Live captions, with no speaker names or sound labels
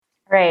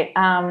Great.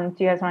 Do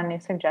you guys want a new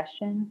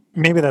suggestion?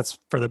 Maybe that's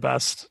for the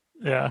best.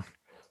 Yeah.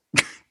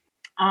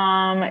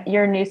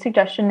 Your new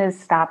suggestion is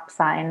stop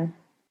sign.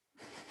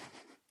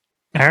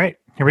 All right,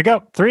 here we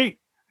go. 3,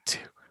 2,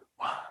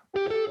 1.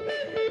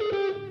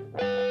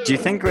 Do you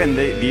think when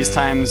these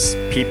times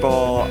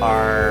people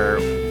are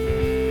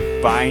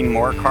buying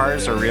more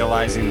cars or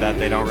realizing that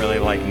they don't really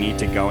need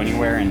to go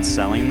anywhere and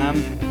selling them?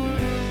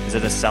 Is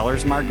it a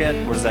seller's market?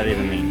 What does that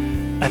even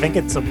mean? I think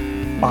it's a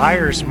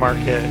buyer's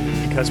market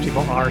because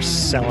people are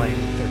selling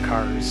their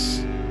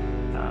cars.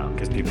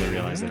 Because people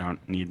realize they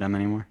don't need them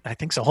anymore? I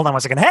think so. Hold on one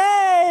second.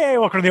 Hey,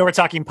 welcome to the Over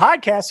Talking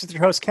Podcast with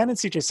your host, Ken and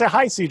CJ. Say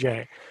hi,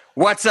 CJ.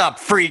 What's up,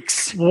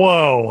 freaks?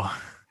 Whoa.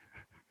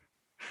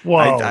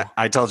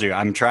 I told you,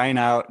 I'm trying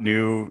out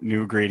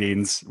new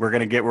greetings. We're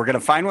gonna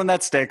find one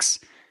that sticks.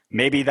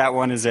 Maybe that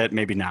one is it.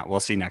 Maybe not.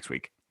 We'll see next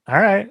week. All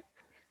right.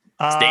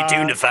 Stay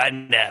tuned to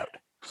find out.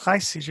 Hi,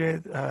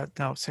 CJ.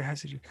 No, say hi,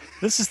 CJ.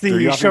 This is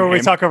the show where we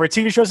talk over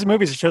TV shows and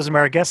movies. It shows them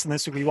our guests, and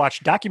this week we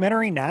watch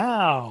Documentary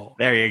Now.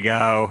 There you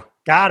go.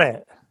 Got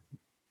it.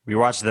 We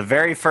watched the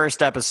very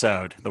first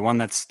episode, the one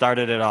that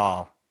started it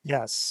all.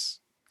 Yes.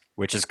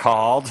 Which is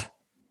called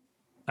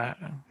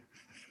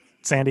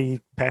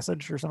Sandy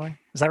Passage or something.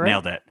 Is that right?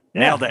 Nailed it.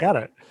 Yeah, Nailed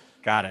it.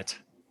 Got it.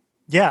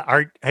 Yeah.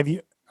 Are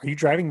you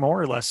driving more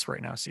or less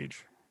right now,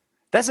 Siege?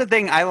 That's the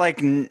thing. I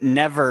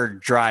never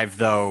drive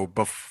though.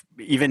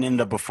 Even in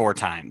the before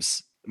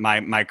times,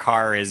 my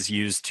car is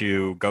used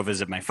to go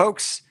visit my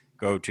folks,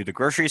 go to the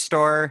grocery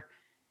store,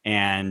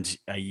 and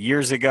a year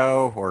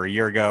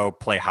ago,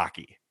 play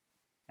hockey.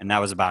 And that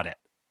was about it.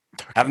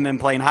 Okay. Haven't been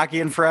playing hockey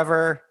in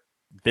forever.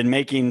 Been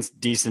making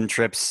decent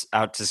trips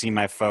out to see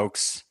my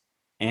folks.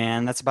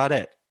 And that's about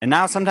it. And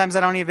now sometimes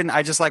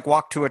I just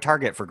walk to a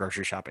Target for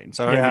grocery shopping.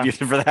 So I don't even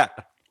use it for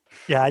that.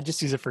 Yeah, I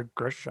just use it for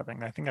grocery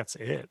shopping. I think that's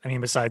it. I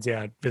mean, besides,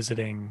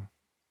 visiting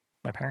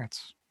my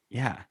parents.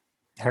 Yeah.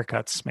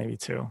 Haircuts maybe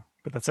too,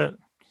 but that's it.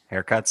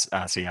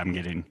 Haircuts? See, I'm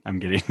getting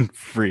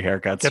free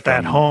haircuts. Get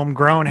that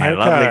homegrown haircut.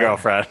 My lovely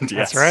girlfriend.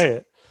 Yes. That's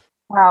right.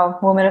 Wow,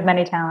 woman of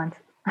many talents.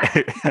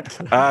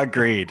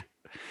 Agreed.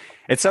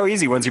 It's so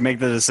easy once you make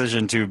the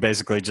decision to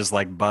basically just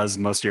buzz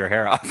most of your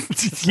hair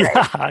off.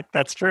 Yeah,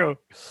 that's true.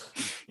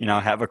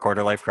 Have a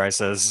quarter life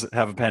crisis,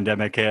 have a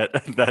pandemic hit,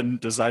 then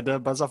decide to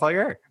buzz off all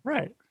your hair.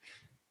 Right.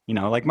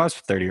 Like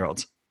most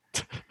 30-year-olds.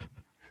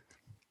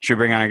 Should we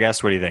bring on our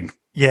guest? What do you think?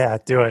 Yeah,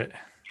 do it.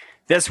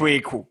 This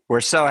week, we're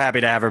so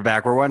happy to have her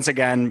back. We're once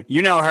again,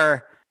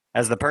 her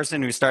as the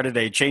person who started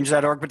a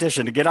Change.org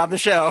petition to get on the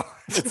show.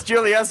 It's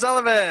Julia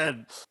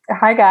Sullivan.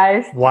 Hi,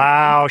 guys.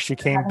 Wow, she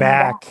came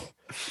back.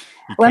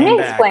 Let me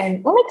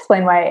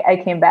explain why I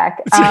came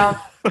back.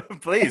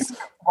 Please.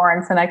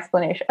 Warrants an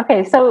explanation.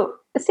 Okay, so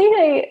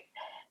CJ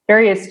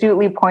very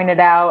astutely pointed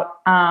out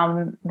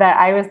that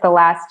I was the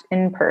last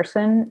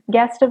in-person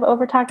guest of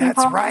Over Talking.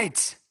 That's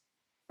right.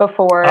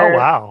 Before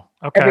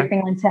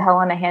everything went to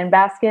hell in a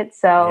handbasket.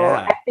 So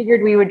I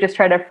figured we would just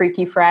try to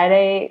Freaky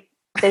Friday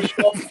this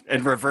shit.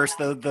 And reverse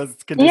the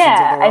conditions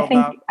of the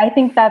world. I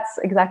think that's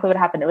exactly what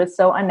happened. It was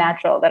so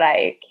unnatural that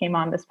I came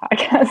on this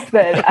podcast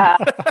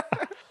that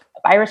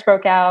virus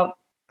broke out.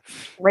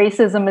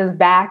 Racism is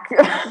back.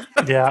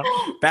 Yeah.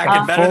 Back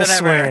and better than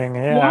swing.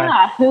 ever.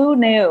 Yeah. Who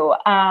knew?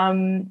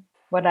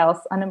 What else?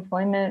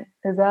 Unemployment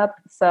is up.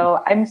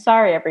 So I'm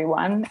sorry,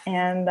 everyone.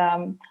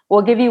 And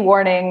we'll give you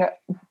warning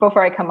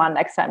before I come on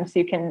next time so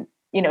you can,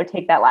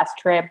 take that last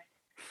trip,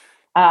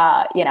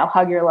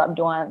 hug your loved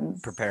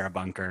ones. Prepare a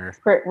bunker.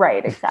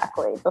 Right,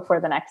 exactly.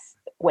 Before the next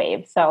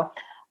wave. So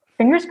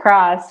fingers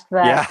crossed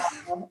that,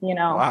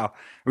 Wow.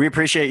 We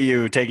appreciate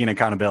you taking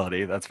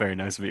accountability. That's very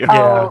nice of you.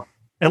 Yeah.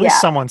 At least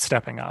someone's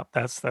stepping up.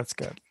 That's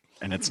good.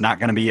 And it's not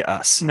going to be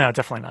us. No,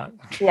 definitely not.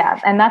 Yeah.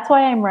 And that's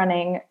why I'm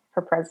running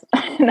for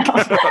president.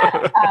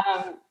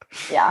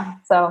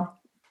 So,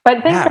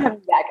 but thanks for having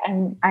me back.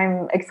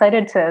 I'm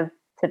excited to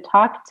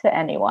talk to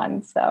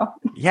anyone. So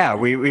yeah,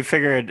 we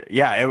figured,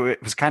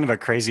 it was kind of a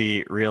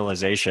crazy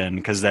realization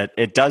because that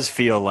it does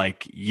feel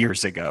like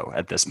years ago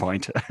at this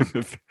point.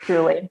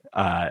 Truly.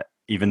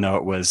 Even though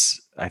it was,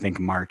 I think,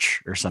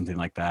 March or something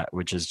like that,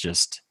 which is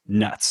just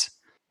nuts.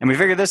 And we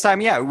figured this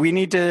time, you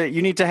need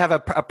to have a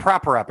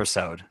proper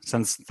episode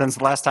since the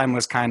last time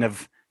was kind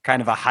of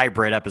a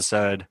hybrid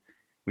episode.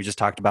 We just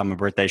talked about my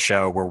birthday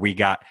show where we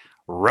got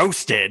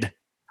roasted.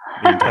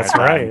 That's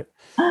right.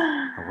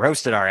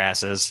 Roasted our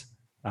asses.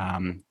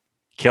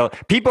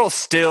 People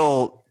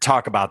still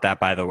talk about that,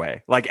 by the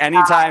way.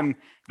 Anytime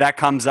that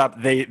comes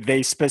up,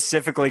 they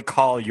specifically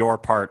call your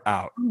part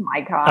out. Oh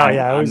my God. Oh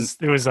yeah,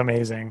 it was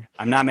amazing.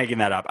 I'm not making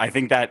that up. I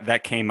think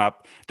that came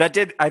up. I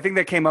think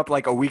that came up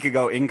a week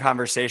ago in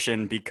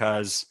conversation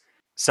because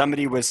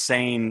somebody was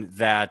saying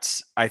that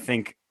I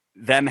think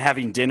them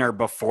having dinner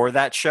before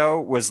that show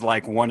was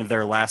one of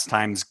their last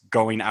times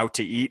going out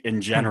to eat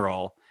in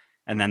general.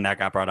 And then that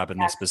got brought up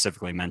and they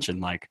specifically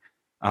mentioned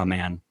oh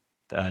man,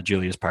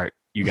 Julia's part,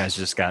 you guys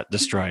just got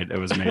destroyed. It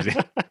was amazing.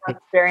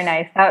 That's very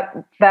nice.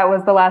 That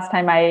was the last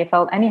time I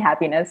felt any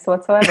happiness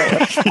whatsoever.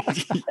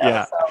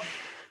 Yeah.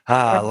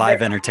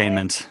 Live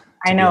entertainment.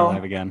 I be know.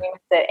 alive again.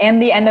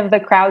 And the end of the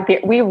crowd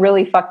theater. We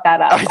really fucked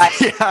that up.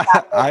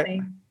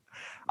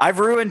 I've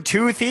ruined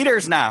 2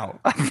 theaters now.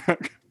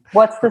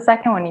 What's the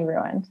second one you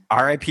ruined?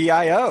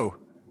 RIP-IO.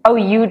 Oh,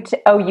 you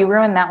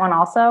ruined that one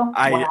also?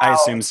 I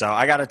assume so.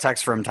 I got a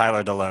text from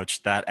Tyler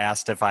DeLoach that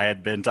asked if I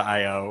had been to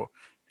IO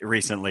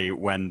recently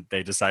when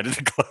they decided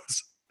to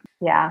close.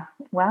 Yeah.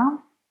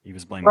 Well, he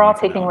was blaming. We're all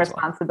taking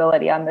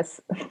responsibility on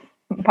this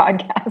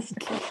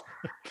podcast.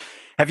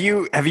 Have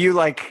you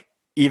like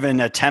even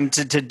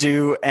attempted to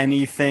do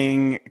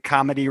anything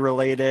comedy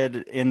related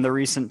in the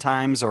recent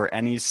times or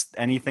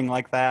anything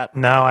like that?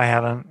 No, I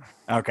haven't.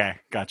 Okay,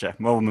 gotcha.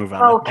 We'll move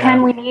on. Oh,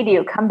 Ken, we need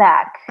you. Come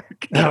back.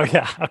 Oh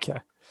yeah, okay.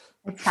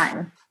 It's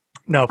time.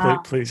 No,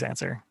 please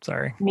answer.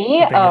 Sorry.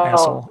 Me?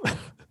 Oh,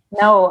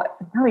 no,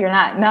 you're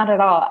not. Not at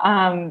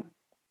all.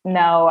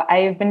 No,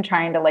 I've been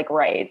trying to like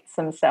write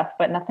some stuff,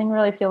 but nothing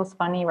really feels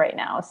funny right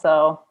now.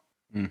 So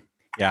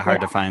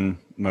hard to find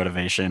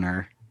motivation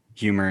or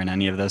humor in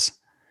any of this.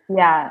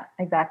 Yeah,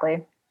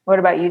 exactly. What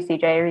about you,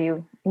 CJ? Are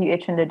you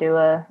itching to do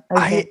a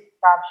job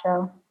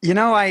show? You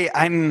know,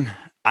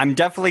 I'm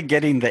definitely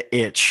getting the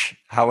itch.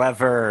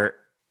 However,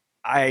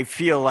 I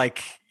feel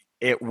like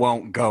it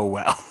won't go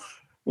well.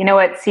 You know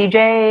what,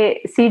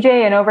 CJ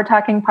and Over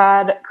Talking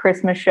Pod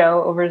Christmas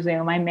show over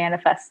Zoom. I'm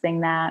manifesting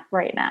that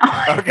right now.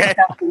 Okay.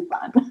 That'll be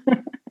fun.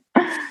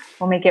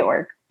 We'll make it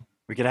work.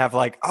 We could have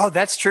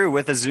that's true.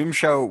 With a Zoom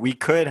show, we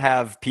could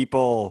have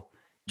people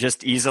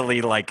just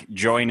easily like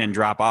join and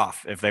drop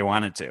off if they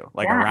wanted to,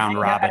 a round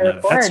robin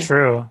of that's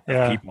true.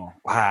 Yeah. People.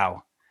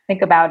 Wow.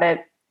 Think about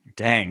it.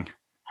 Dang.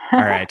 All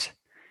right.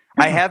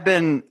 I have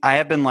been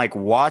like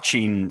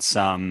watching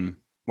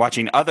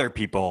other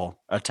people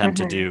attempt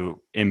to do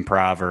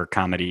improv or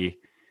comedy.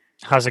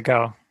 How's it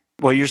go?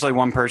 Well, usually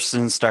one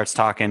person starts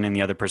talking and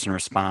the other person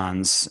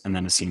responds, and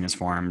then a scene is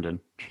formed and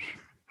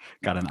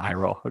got an eye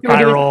roll. Okay.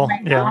 Eye roll.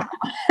 Yeah.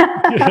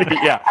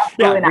 yeah.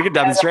 We can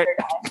demonstrate.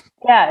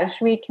 Yeah.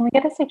 Can we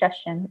get a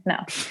suggestion? No.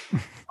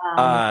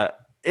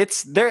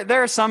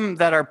 There are some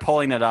that are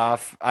pulling it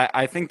off.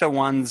 I think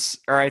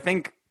I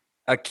think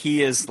a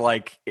key is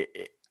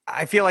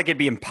I feel like it'd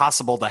be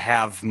impossible to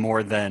have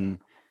more than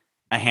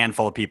a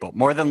handful of people,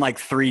 more than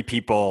 3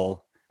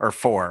 people or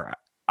 4.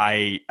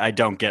 I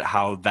don't get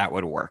how that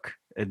would work.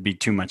 It'd be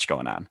too much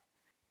going on.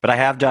 But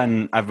I've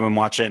been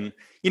watching,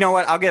 you know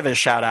what? I'll give a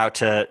shout out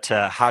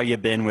to How You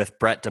Been with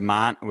Brett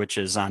DeMont, which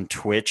is on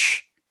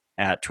Twitch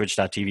at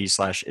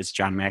twitch.tv/It's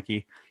John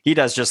Mackey. He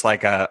does just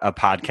a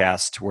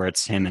podcast where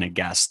it's him and a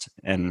guest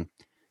and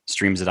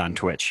streams it on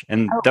Twitch.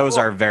 And those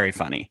are very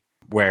funny,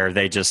 where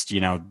they just,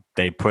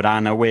 they put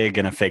on a wig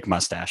and a fake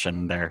mustache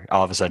and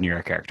all of a sudden you're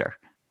a character.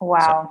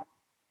 Wow.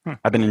 So,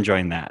 I've been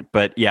enjoying that.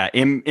 But yeah,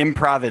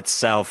 improv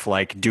itself,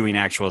 doing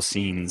actual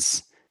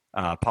scenes,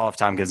 Paul F.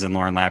 Tompkins and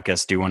Lauren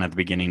Lapkus do one at the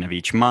beginning of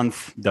each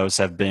month. Those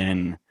have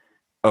been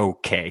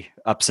okay,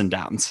 ups and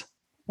downs.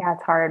 Yeah,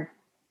 it's hard.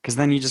 Because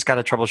then you just got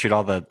to troubleshoot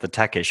all the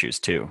tech issues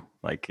too.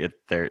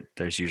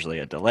 There's usually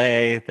a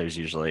delay. There's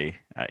usually,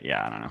 I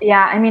don't know.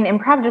 Yeah, I mean,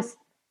 improv just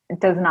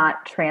does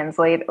not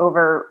translate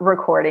over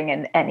recording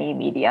in any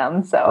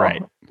medium. So,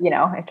 right.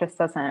 It just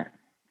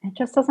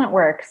doesn't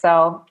work.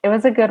 So it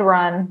was a good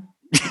run.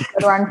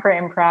 Good run for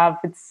improv.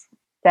 It's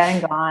dead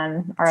and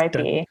gone.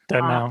 R.I.P.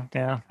 Dead now.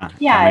 Yeah.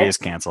 Comedy is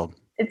canceled.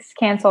 It's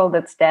canceled.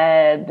 It's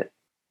dead.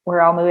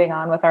 We're all moving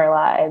on with our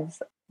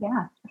lives.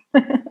 Yeah.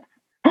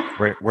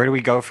 Where do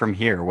we go from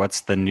here?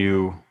 What's the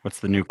new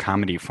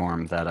comedy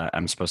form that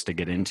I'm supposed to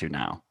get into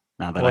now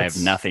that I have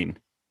nothing?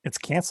 It's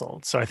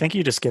canceled. So I think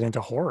you just get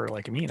into horror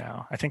like me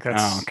now. I think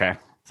that's okay. I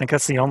think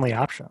that's the only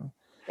option.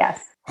 Yes.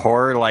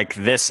 Horror like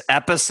this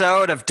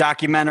episode of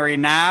Documentary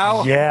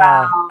Now? Yeah.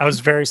 Wow. I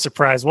was very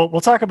surprised.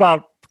 We'll talk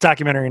about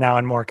Documentary Now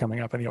and more coming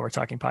up in the Over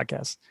Talking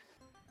podcast.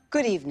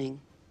 Good evening.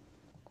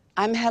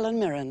 I'm Helen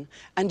Mirren,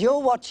 and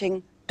you're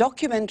watching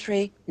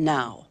Documentary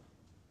Now.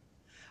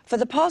 For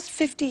the past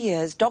 50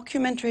 years,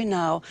 Documentary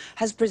Now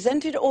has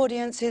presented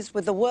audiences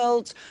with the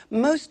world's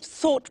most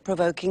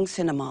thought-provoking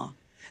cinema.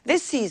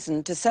 This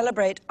season, to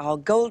celebrate our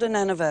golden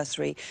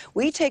anniversary,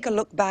 we take a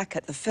look back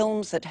at the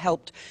films that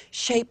helped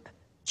shape,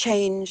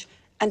 change,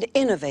 and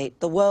innovate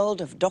the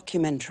world of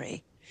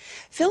documentary.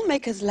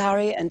 Filmmakers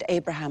Larry and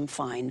Abraham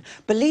Fine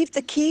believed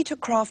the key to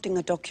crafting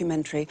a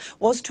documentary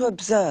was to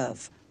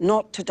observe,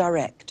 not to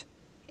direct.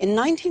 In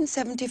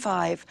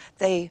 1975,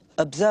 they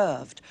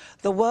observed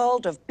the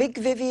world of Big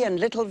Vivi and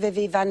Little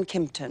Vivi Van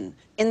Kimpton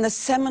in the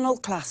seminal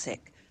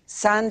classic,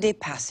 Sandy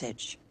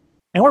Passage.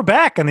 And we're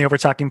back on the Over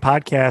Talking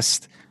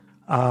podcast.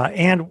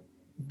 And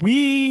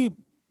we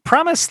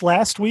promised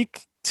last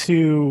week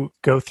to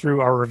go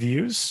through our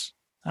reviews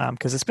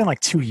because it's been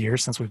 2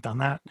 years since we've done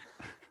that.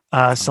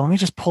 So let me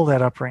just pull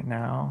that up right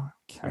now.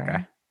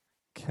 Okay.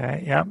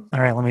 Yep.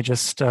 All right. Let me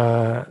just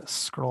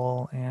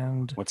scroll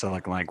and. What's it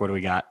looking like? What do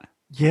we got?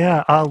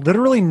 Yeah.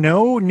 Literally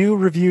no new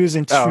reviews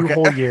in 2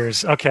 whole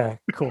years. Okay.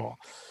 Cool.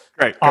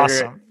 Great.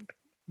 Awesome.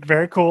 Great.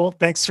 Very cool.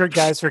 Thanks for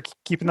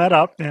keeping that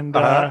up. And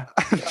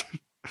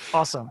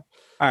awesome.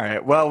 All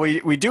right. Well,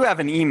 we do have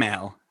an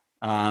email,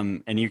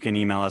 and you can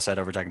email us at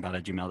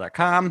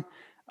overtalkingpod@gmail.com.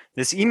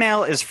 This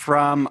email is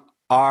from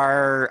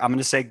our, I'm going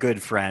to say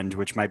good friend,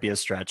 which might be a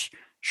stretch,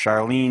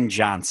 Charlene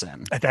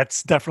Johnson.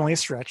 That's definitely a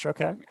stretch.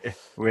 Okay.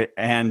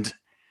 And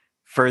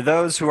for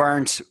those who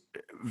aren't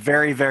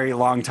very, very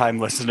long time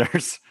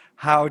listeners,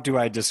 how do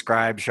I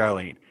describe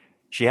Charlene?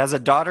 She has a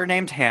daughter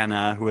named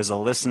Hannah who is a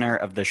listener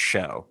of the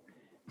show.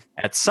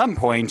 At some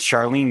point,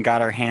 Charlene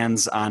got her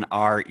hands on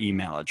our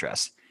email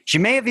address. She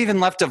may have even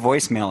left a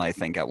voicemail, I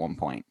think, at one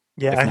point.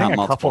 Yeah, I think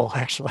a couple,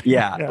 actually.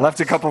 Yeah, left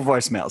a couple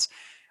voicemails.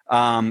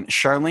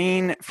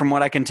 Charlene, from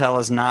what I can tell,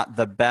 is not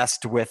the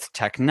best with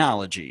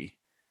technology.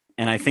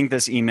 And I think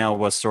this email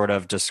was sort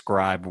of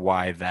describe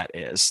why that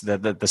is.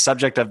 The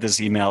subject of this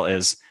email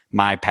is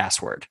my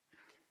password.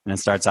 And it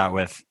starts out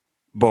with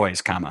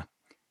boys, comma.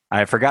 I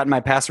have forgotten my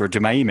password to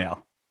my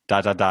email. ...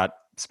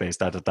 Space ... Space ...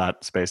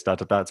 Space ...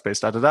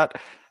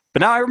 But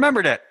now I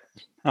remembered it.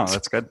 Oh,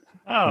 that's good.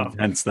 Oh.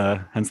 Hence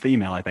the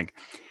email, I think.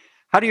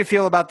 How do you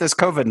feel about this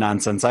COVID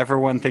nonsense? I, for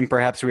one, think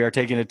perhaps we are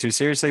taking it too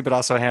seriously, but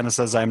also Hannah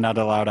says I'm not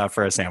allowed out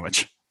for a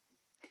sandwich.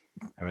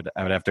 I would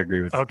have to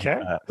agree with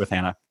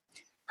Hannah.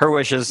 Her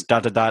wishes, ...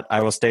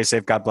 I will stay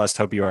safe. God bless.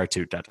 Hope you are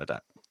too, ...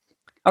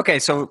 Okay,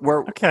 so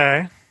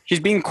Okay. she's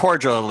being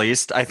cordial at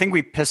least. I think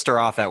we pissed her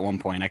off at one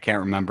point. I can't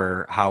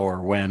remember how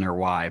or when or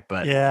why,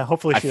 but yeah,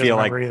 hopefully she I feel doesn't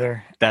like remember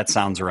either. that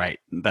sounds right.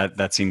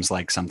 That seems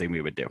like something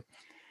we would do.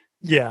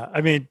 Yeah, I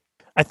mean,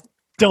 I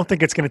don't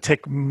think it's going to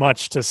take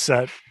much to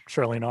set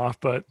Charlene off,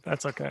 but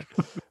that's okay.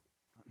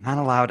 Not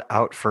allowed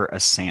out for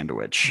a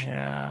sandwich.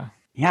 Yeah.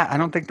 Yeah, I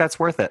don't think that's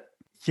worth it.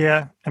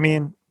 Yeah, I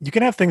mean, you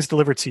can have things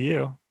delivered to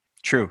you.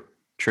 True.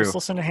 Just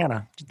listen to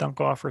Hannah. Just don't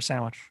go off for a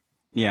sandwich.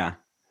 Yeah.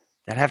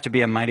 That'd have to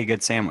be a mighty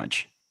good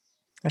sandwich.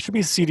 That should be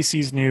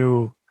CDC's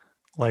new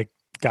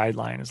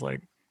guideline is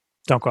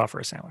don't go out for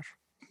a sandwich.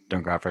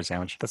 Don't go out for a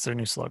sandwich. That's their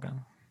new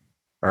slogan.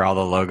 Or all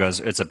the logos.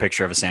 It's a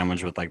picture of a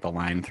sandwich with the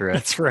line through it.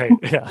 That's right.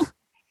 Yeah.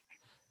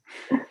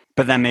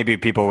 But then maybe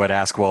people would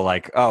ask, well,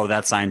 oh,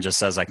 that sign just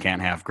says I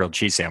can't have grilled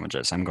cheese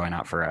sandwiches. I'm going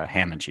out for a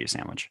ham and cheese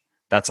sandwich.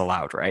 That's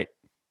allowed, right?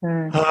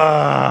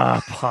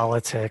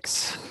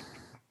 Politics.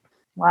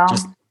 Well,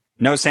 just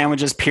no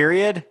sandwiches,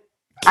 period.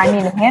 I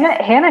mean,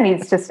 Hannah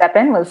needs to step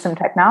in with some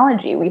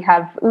technology. We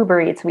have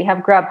Uber Eats, we have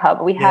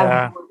Grubhub, we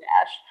have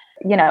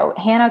DoorDash.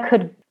 Hannah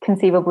could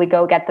conceivably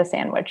go get the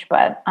sandwich,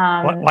 but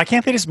why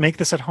can't they just make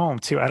this at home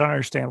too? I don't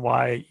understand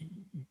why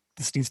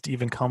this needs to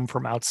even come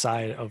from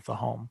outside of the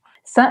home.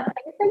 Some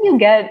things that you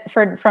get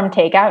from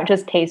takeout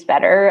just taste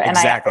better, and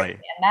exactly. I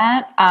understand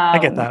that. I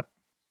get that.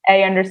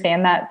 I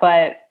understand that,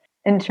 but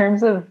in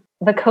terms of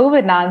the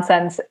COVID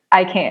nonsense,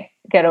 I can't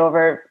get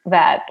over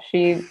that.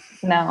 She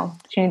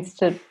needs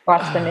to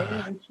watch the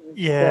news.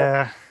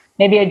 Yeah.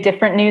 Maybe a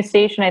different news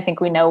station. I think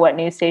we know what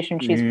news station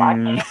she's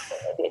watching. So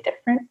maybe a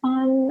different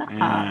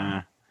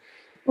one.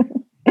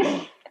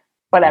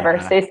 Whatever.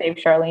 Yeah. Stay safe,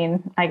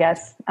 Charlene, I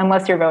guess.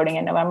 Unless you're voting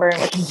in November.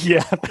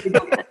 Yeah.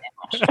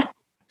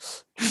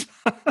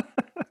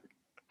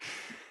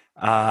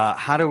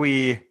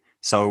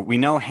 So we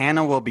know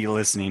Hannah will be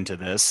listening to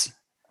this.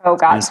 Oh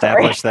God!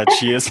 Establish that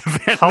she is a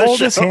fan. How old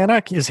is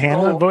Hannah? Is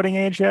Hannah voting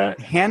age yet?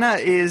 Hannah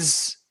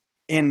is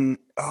in.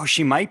 Oh,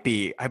 she might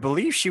be. I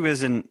believe she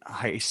was in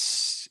high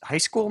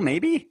school.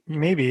 Maybe.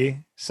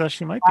 So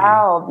she might be.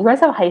 Wow, you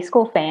guys have high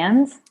school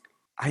fans?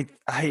 I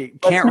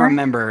can't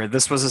remember.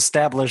 This was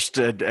established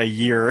a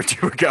year or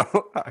two ago.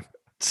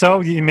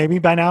 So maybe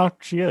by now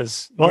she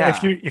is. Well, Yeah.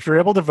 if you're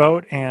able to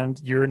vote and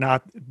you're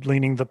not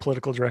leaning the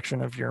political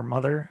direction of your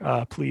mother,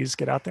 please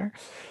get out there.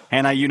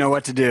 Hannah, you know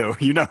what to do.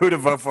 You know who to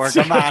vote for.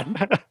 Come on.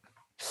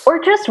 Or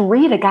just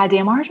read a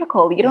goddamn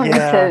article. You don't need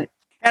to.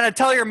 Hannah,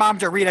 tell your mom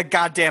to read a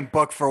goddamn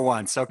book for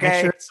once, okay?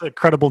 Make sure it's a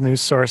credible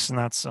news source and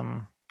not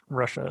some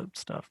Russia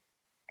stuff.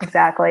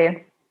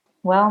 Exactly.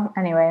 Well,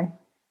 anyway,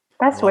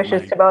 best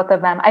wishes to both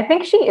of them. I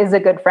think she is a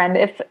good friend.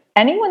 If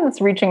anyone that's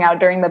reaching out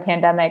during the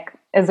pandemic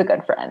is a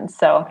good friend.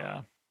 So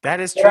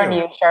that is good true. on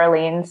you,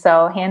 Charlene.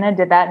 So Hannah,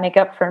 did that make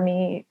up for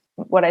me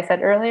what I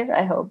said earlier?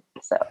 I hope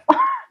so.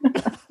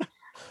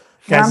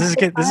 Guys, this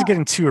is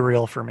getting too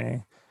real for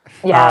me.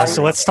 Yeah.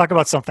 So let's talk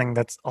about something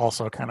that's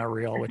also kind of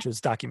real, which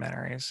is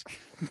documentaries.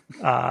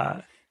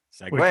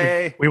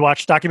 Segue. We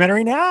watched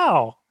Documentary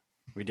Now.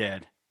 We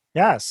did.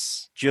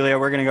 Yes. Julia,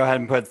 we're going to go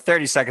ahead and put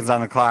 30 seconds on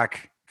the clock.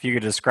 If you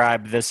could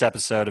describe this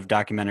episode of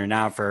Documentary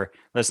Now for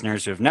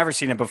listeners who have never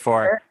seen it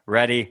before. Sure.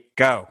 Ready,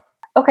 go.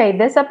 Okay,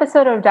 this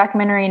episode of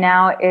Documentary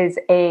Now is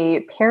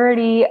a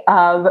parody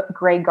of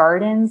Grey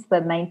Gardens,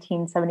 the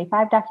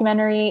 1975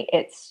 documentary.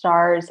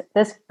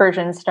 This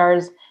version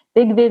stars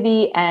Big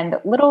Vivi and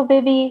Little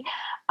Vivi,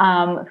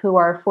 who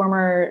are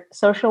former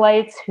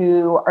socialites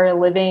who are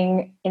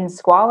living in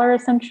squalor,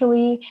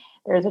 essentially.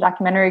 There's a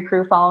documentary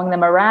crew following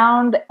them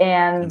around, 10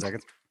 and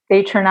seconds.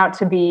 they turn out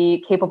to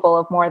be capable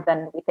of more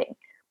than we think.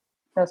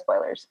 No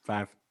spoilers.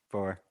 5,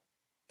 4,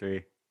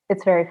 3,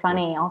 It's very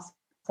funny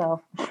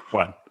also.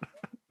 1.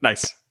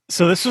 Nice.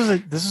 So this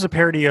was a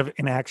parody of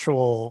an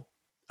actual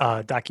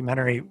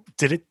documentary.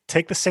 Did it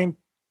take the same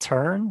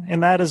turn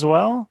in that as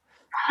well?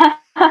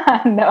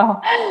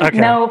 No. Okay.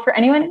 No, for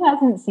anyone who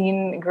hasn't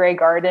seen Grey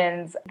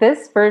Gardens,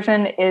 this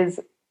version is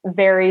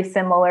very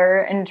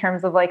similar in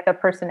terms of like the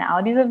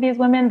personalities of these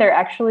women. They're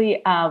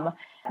actually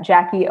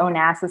Jackie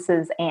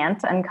Onassis's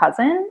aunt and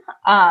cousin,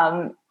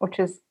 which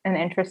is an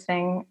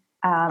interesting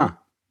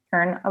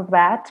turn of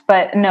that.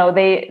 But no,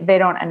 they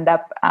don't end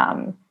up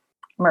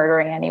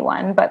murdering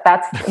anyone. But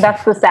that's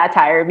the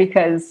satire,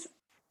 because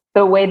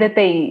the way that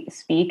they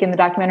speak in the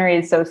documentary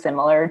is so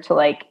similar to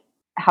like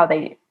how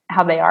they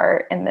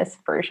are in this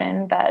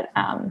version, that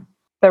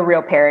the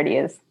real parody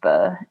is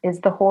the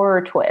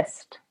horror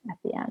twist at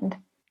the end.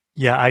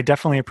 Yeah, I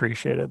definitely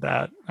appreciated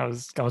that. I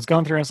was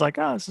going through and I was like,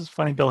 oh, this is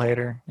funny, Bill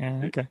Hader.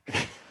 Yeah, okay.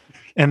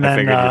 And then I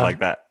figured you'd like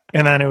that.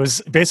 And then it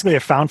was basically a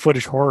found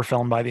footage horror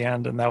film by the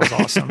end, and that was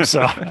awesome.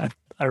 So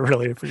I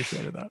really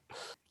appreciated that.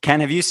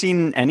 Ken, have you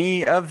seen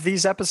any of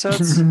these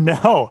episodes?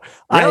 No.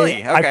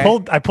 Really?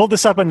 Okay. I pulled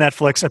this up on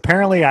Netflix.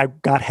 Apparently I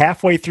got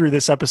halfway through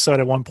this episode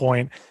at one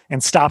point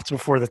and stopped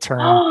before the turn.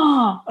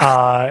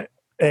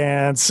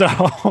 And so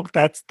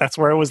that's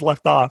where it was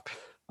left off.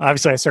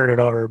 Obviously I started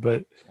over,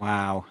 but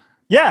wow.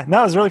 Yeah,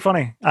 no, it was really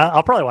funny.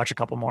 I'll probably watch a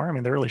couple more. I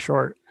mean, they're really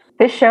short.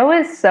 This show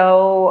is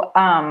so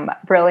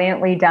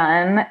brilliantly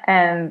done,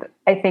 and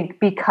I think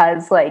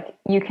because like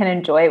you can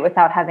enjoy it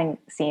without having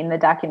seen the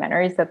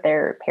documentaries that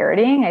they're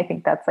parodying, I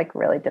think that's like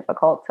really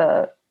difficult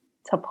to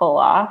pull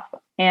off.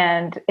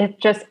 And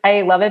it just,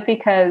 I love it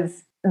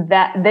because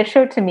this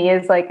show to me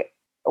is like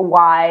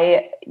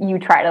why you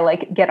try to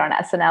like get on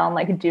SNL and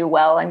like do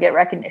well and get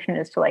recognition,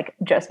 is to like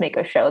just make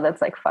a show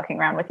that's like fucking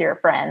around with your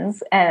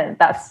friends, and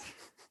that's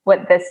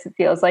what this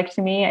feels like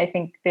to me. I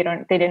think they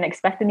didn't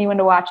expect anyone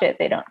to watch it.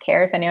 They don't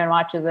care if anyone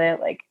watches it.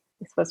 Like,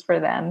 this was for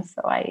them.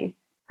 So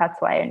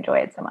that's why I enjoy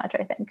it so much,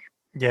 I think.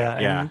 Yeah.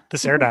 And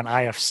this aired on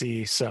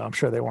IFC, so I'm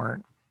sure they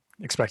weren't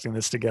expecting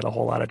this to get a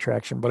whole lot of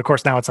traction, but of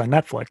course now it's on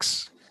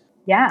Netflix.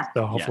 Yeah.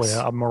 So hopefully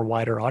a more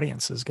wider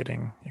audience is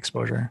getting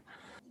exposure.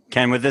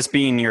 Ken, with this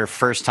being your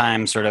first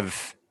time sort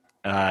of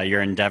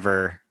your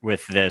endeavor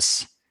with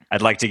this,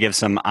 I'd like to give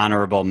some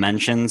honorable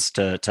mentions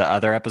to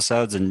other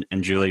episodes, and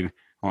Julie,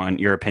 on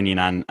your opinion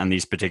on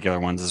these particular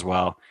ones as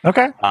well.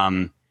 Okay.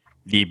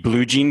 The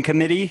Blue Jean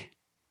Committee.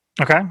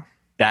 Okay.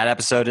 That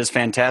episode is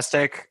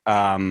fantastic.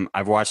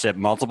 I've watched it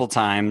multiple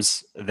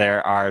times.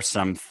 There are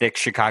some thick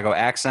Chicago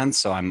accents,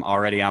 so I'm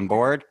already on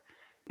board.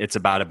 It's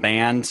about a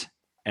band,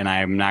 and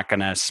I'm not going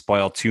to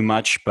spoil too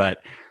much, but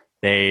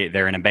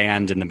they're in a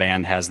band, and the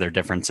band has their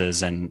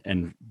differences, and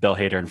Bill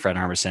Hader and Fred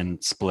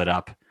Armisen split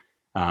up,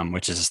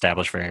 which is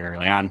established very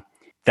early on.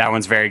 That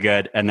one's very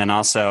good. And then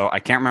also,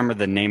 I can't remember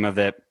the name of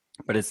it,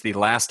 but it's the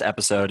last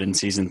episode in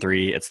season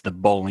 3. It's the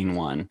bowling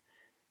one,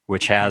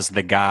 which has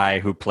the guy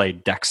who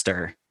played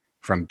Dexter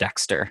from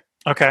Dexter.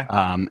 Okay.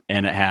 And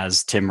it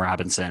has Tim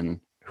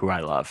Robinson, who I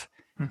love.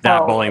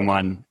 That bowling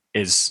one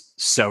is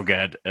so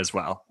good as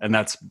well. And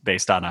that's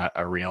based on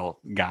a real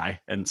guy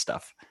and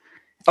stuff.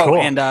 Cool.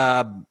 Oh, and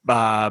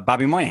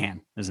Bobby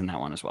Moynihan is in that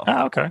one as well.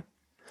 Oh, okay.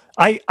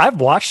 I've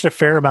watched a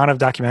fair amount of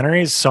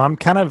documentaries, so I'm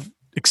kind of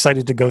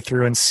excited to go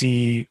through and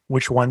see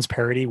which ones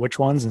parody which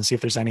ones, and see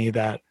if there's any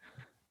that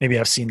maybe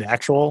I've seen the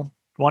actual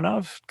one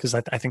of, because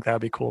I think that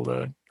would be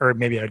cool or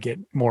maybe I'd get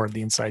more of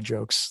the inside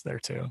jokes there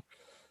too.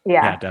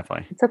 Yeah,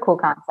 definitely. It's a cool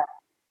concept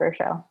for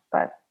sure.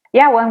 But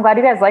yeah, well, I'm glad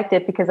you guys liked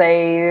it, because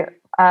I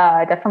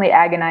definitely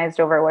agonized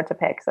over what to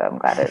pick. So I'm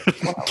glad it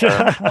went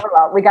over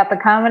well. We got the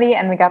comedy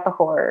and we got the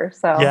horror.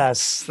 So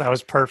yes, that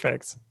was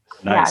perfect.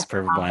 Nice,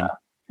 perfect blend.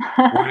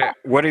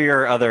 What are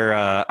your other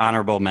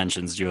honorable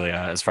mentions,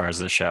 Julia, as far as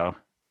this show?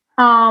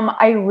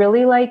 I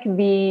really like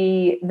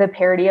the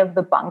parody of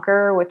The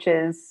Bunker, which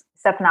is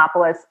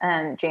Stephanopoulos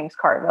and James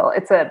Carville.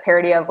 It's a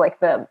parody of like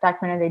the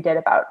documentary they did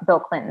about Bill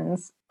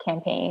Clinton's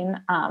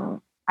campaign.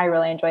 I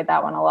really enjoyed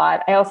that one a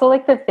lot. I also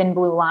like the Thin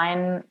Blue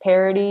Line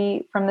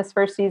parody from this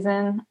first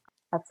season.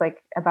 That's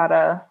like about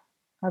a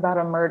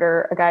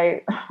murder, a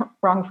guy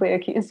wrongfully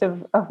accused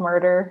of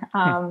murder.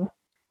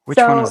 Which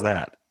one is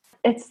that?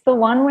 It's the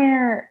one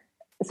where,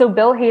 so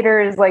Bill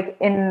Hader is like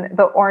in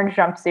the orange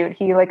jumpsuit.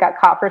 He like got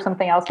caught for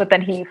something else, but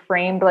then he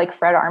framed like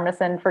Fred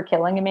Armisen for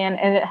killing a man.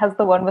 And it has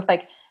the one with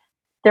like,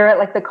 they're at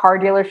like the car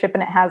dealership,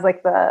 and it has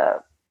like the,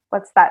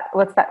 what's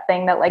that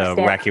thing that like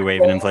the wacky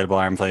waving inflatable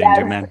arm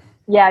inflating man.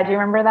 Yeah. Do you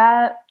remember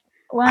that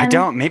one? I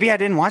don't. Maybe I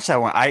didn't watch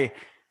that one. I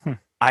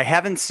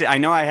haven't seen, I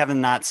know I have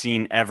not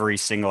seen every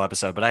single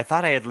episode, but I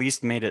thought I at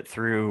least made it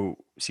through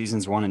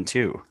seasons 1 and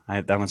 2.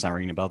 That one's not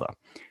ringing a bell though.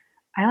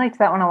 I liked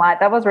that one a lot.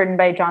 That was written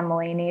by John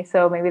Mulaney,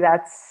 so maybe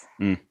that's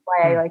why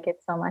I like it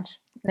so much.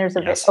 There's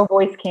a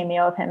voice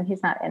cameo of him.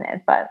 He's not in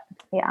it, but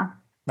yeah.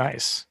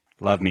 Nice.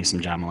 Love me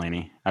some John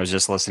Mulaney. I was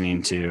just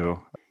listening to,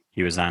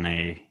 he was on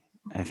I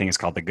think it's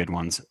called The Good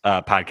Ones,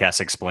 podcast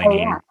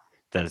explaining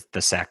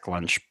the Sack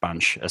Lunch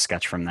Bunch, a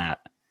sketch from that.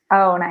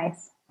 Oh,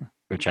 nice.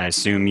 Which I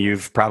assume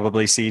you've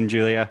probably seen,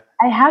 Julia.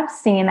 I have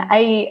seen.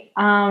 That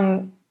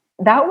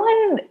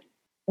one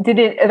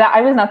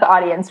I was not the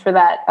audience for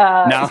that.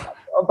 No.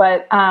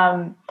 But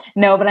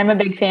no, but I'm a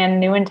big fan.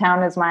 New in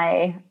Town is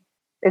my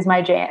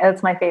jam.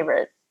 That's my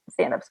favorite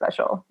stand-up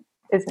special.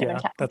 Is New in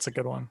Town. That's a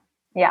good one.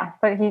 Yeah,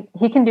 but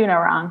he can do no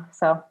wrong.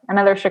 So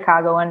another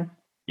Chicago one.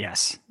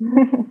 Yes.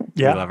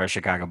 Yeah. We love our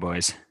Chicago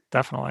boys.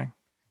 Definitely.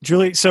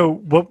 Julie, so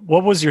what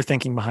was your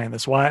thinking behind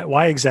this?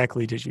 Why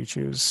exactly did you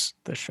choose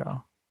this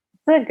show?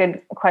 It's a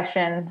good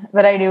question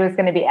that I knew was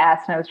going to be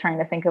asked, and I was trying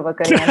to think of a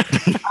good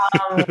answer.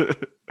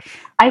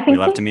 I think We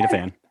love to meet a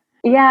fan.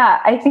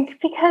 Yeah, I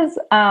think because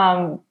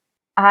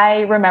I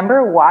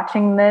remember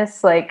watching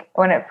this like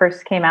when it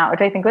first came out,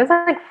 which I think was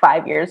like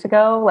 5 years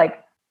ago,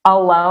 like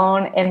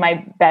alone in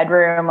my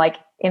bedroom, like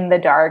in the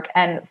dark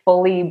and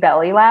fully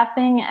belly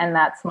laughing. And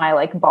that's my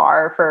like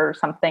bar for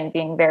something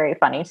being very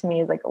funny to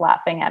me, is like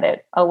laughing at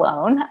it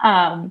alone.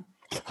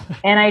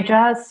 And I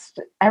just,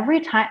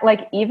 every time,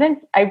 like even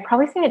I've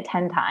probably seen it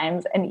 10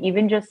 times. And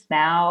even just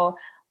now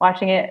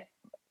watching it,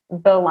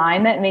 the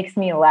line that makes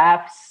me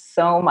laugh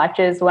so much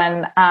is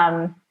when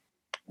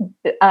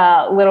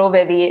little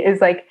Vivi is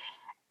like,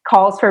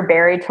 calls for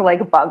Barry to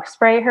like bug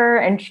spray her,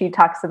 and she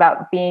talks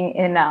about being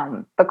in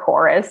the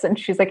chorus, and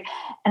she's like,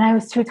 and I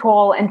was too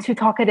tall and too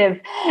talkative,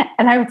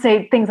 and I would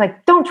say things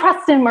like don't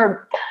trust him,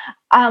 or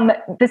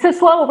this is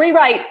slow,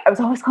 rewrite. I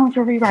was always calling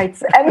for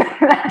rewrites.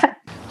 And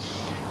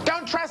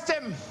don't trust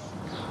him,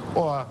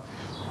 or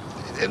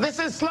this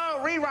is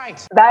slow,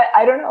 rewrite. That,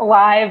 I don't know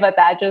why, but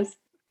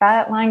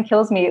that line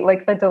kills me,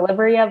 like the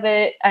delivery of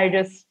it.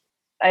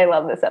 I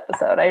love this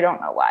episode. I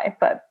don't know why,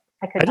 but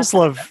I just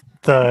love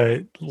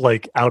the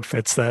like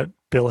outfits that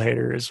Bill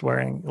Hader is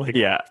wearing. Like,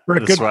 for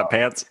the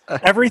sweatpants.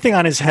 Everything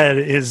on his head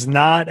is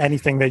not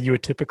anything that you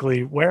would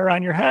typically wear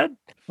on your head.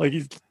 Like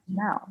he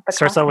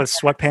starts out with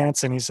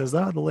sweatpants, and he says,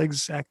 "Oh, the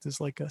legs act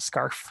as like a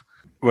scarf."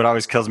 What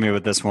always kills me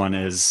with this one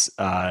is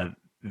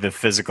the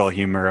physical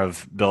humor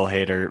of Bill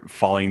Hader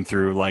falling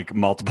through like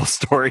multiple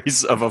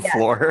stories of a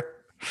floor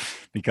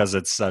because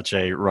it's such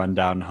a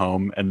rundown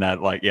home, and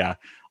that like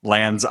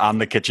lands on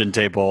the kitchen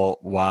table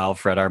while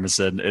Fred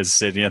Armisen is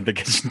sitting at the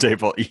kitchen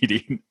table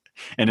eating,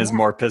 and is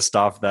more pissed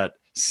off that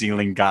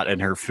Ceiling got in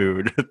her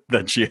food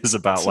than she is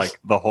about like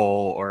the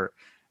hole or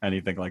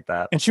anything like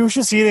that. And she was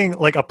just eating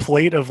like a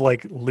plate of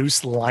like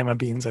loose lima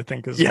beans, I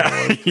think. That's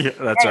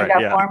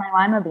right. Former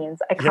lima beans,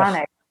 iconic.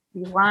 Yeah.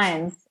 These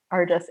lines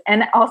are just,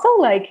 and also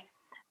like,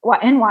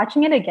 in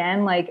watching it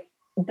again, like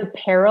the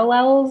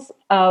parallels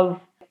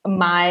of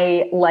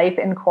my life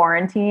in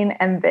quarantine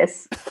and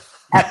this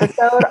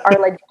episode are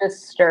like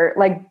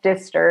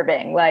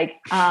disturbing. Like,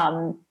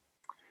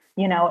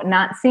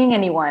 not seeing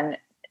anyone,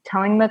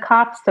 telling the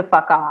cops to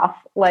fuck off,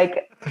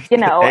 like,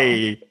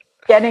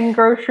 getting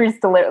groceries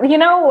delivered,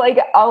 like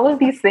all of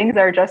these things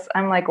are just,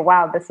 I'm like,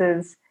 wow, this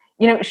is,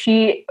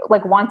 she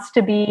like wants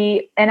to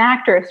be an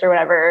actress or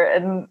whatever.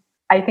 And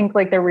I think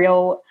like the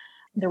real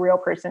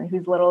person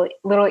who's little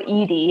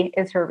Edie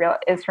is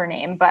her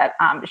name, but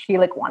she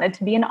like wanted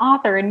to be an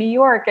author in New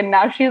York, and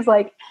now she's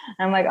like,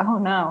 I'm like, oh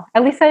no.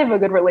 At least I have a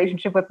good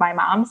relationship with my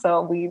mom,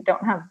 so we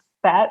don't have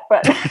that.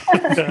 But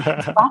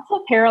lots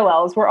of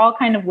parallels. We're all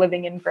kind of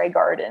living in Grey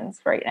Gardens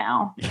right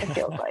now, it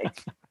feels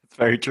like. It's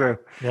very true.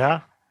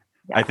 Yeah.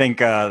 I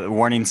think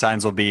warning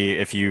signs will be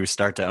if you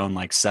start to own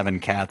like 7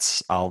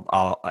 cats.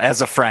 I'll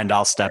as a friend,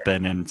 I'll step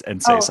in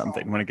and say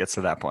something when it gets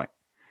to that point.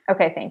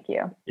 Okay, thank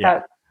you.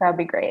 Yeah. That would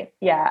be great.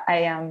 Yeah,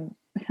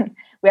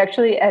 we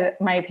actually, at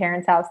my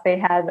parents' house, they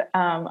had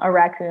a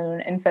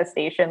raccoon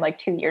infestation like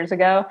 2 years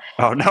ago.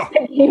 Oh no.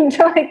 They came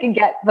to like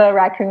get the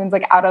raccoons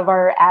like out of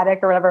our attic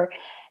or whatever,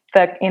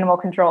 the animal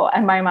control.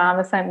 And my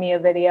mom sent me a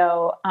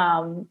video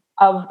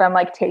of them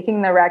like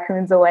taking the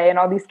raccoons away and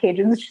all these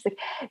cages. She's like,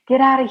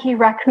 get out of here,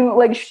 raccoon.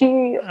 Like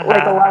she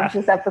like loves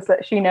this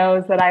episode. She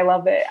knows that I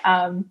love it.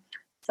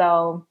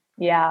 So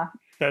yeah.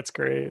 That's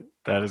great.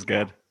 That is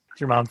good. Did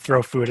your mom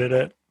throw food at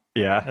it?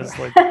 Yeah. As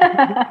like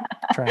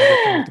trying to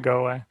get them to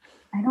go away.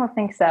 I don't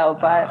think so,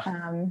 but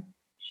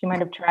she might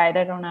have tried.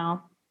 I don't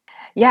know.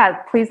 Yeah,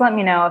 please let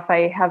me know if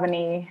I have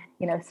any,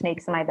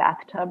 snakes in my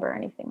bathtub or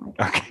anything like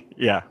that. Okay.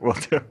 Yeah, we'll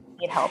do.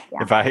 Need help.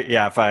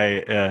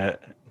 Yeah.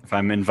 If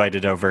I'm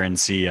invited over and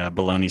see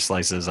bologna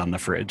slices on the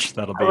fridge,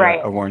 that'll be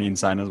a warning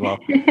sign as well.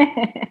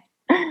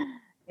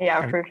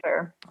 Yeah, for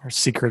sure. Our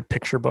secret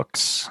picture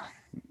books.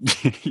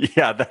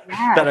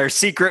 That are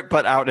secret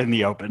but out in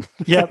the open.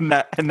 Yeah,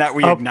 and that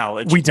we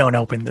acknowledge. We don't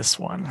open this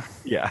one.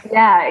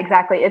 Yeah,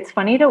 exactly. It's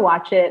funny to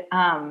watch it.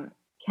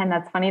 Ken,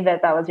 that's funny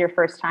that was your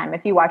first time.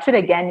 If you watch it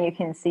again, you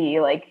can see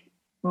like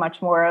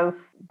much more of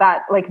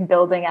that like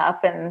building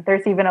up, and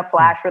there's even a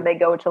flash where they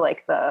go to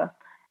like the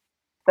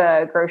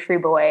grocery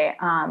boy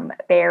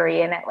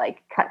Barry, and it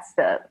like cuts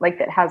to like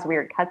it has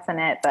weird cuts in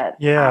it, but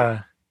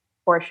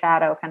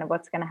foreshadow kind of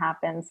what's going to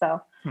happen. So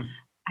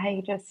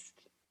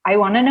I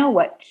want to know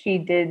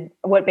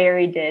what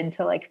Barry did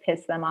to like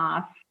piss them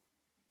off.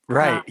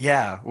 Right.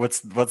 Yeah. What's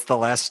the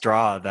last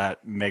straw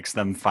that makes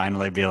them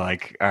finally be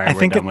like, all right,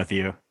 we're done with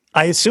you?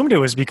 I assumed it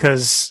was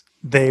because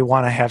they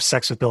want to have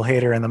sex with Bill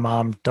Hader and the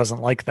mom doesn't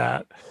like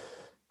that.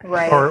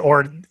 Right.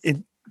 Or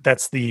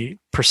that's the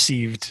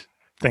perceived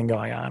thing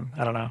going on.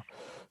 I don't know.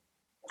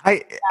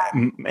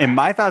 And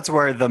my thoughts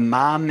were the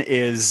mom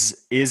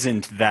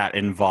isn't that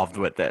involved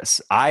with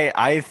this.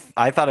 I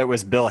thought it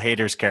was Bill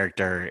Hader's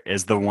character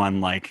is the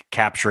one like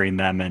capturing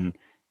them and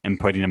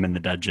putting them in the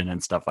dungeon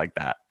and stuff like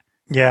that.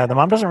 Yeah, the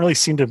mom doesn't really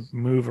seem to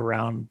move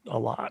around a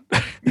lot.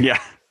 Yeah.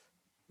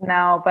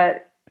 No,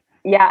 but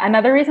yeah,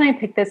 another reason I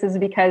picked this is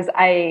because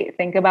I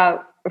think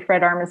about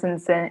Fred Armisen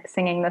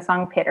singing the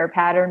song Pitter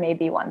Patter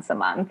maybe once a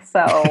month. So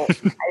I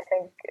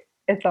think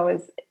it's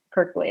always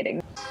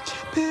percolating.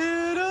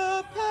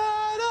 Pitter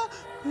patter,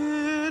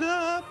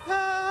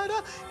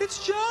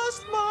 it's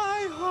just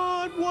my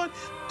heart. What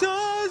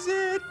does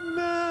it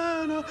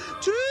matter?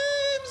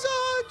 Dreams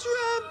are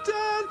dreamt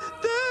and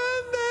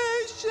then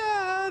they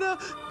shatter.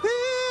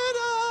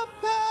 Pitter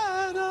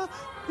patter,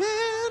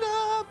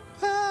 pitter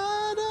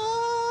patter.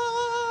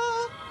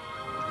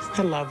 Isn't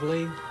that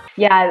lovely?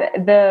 Yeah,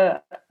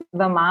 the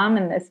mom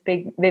in this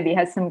Big Vivi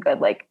has some good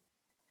like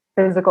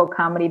physical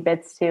comedy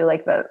bits too,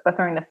 like the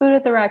throwing the food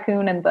at the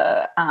raccoon and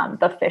the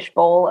fish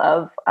bowl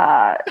of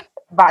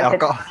vodka.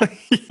 Alcohol.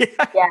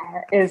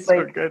 Yeah, is So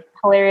like good.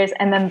 hilarious.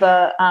 And then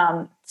the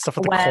Stuff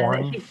with the when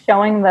corn. he's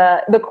showing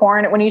the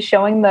corn, when he's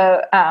showing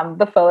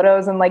the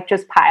photos and like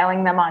just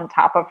piling them on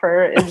top of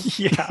her is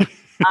Yeah.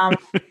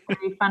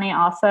 pretty funny.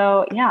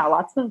 Also, yeah,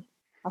 lots of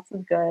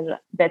good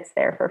bits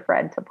there for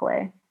Fred to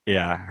play.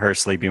 Yeah, her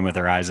sleeping with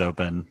her eyes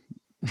open.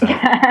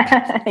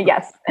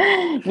 Yes,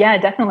 yeah,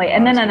 definitely.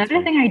 And then That's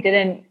another good.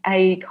 thing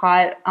I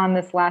caught on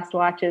this last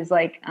watch is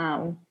like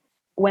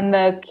when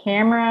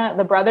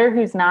the brother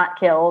who's not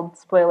killed,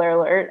 spoiler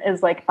alert,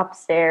 is like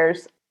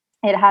upstairs.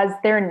 It has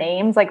their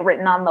names like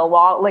written on the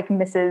wall, like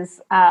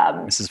Mrs.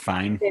 Mrs.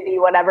 Fine. Vivi,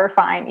 whatever,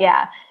 fine,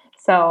 yeah.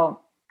 So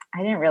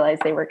I didn't realize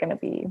they were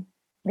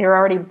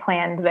already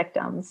planned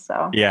victims.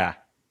 So Yeah.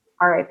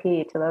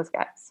 R.I.P. to those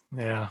guys.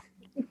 Yeah.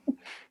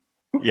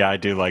 Yeah, I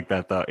do like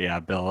that though. Yeah,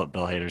 Bill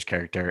Hader's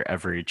character,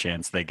 every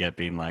chance they get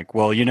being like,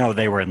 well, you know,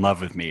 they were in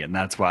love with me, and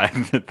that's why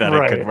that it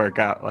Right. could work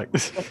out. Like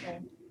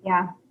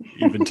Yeah.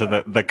 even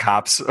to the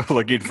cops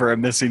looking for a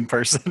missing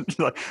person.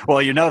 Like,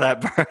 well, you know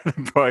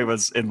that boy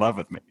was in love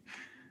with me.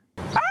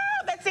 Oh,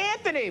 that's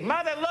Anthony.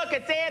 Mother, look,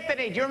 it's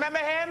Anthony. Do you remember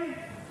him?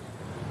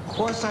 Of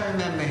course I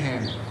remember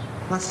him.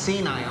 Not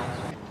senile.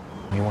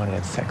 He wanted to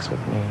have sex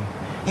with me.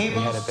 He We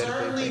had a most bit of a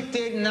certainly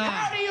did not.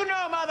 How do you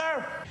know,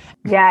 Mother?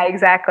 Yeah,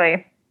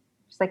 exactly.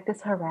 Just like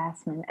this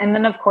harassment. And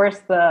then of course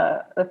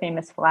the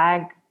famous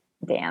flag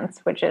dance,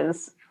 which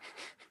is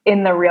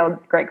in the real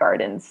Grey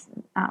Gardens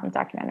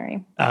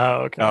documentary.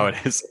 Oh, okay. Oh, it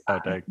is. Oh,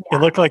 dang. It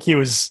looked like he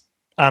was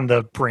on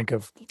the brink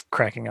of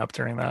cracking up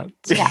during that.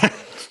 Yeah.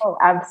 Oh,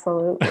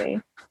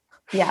 absolutely.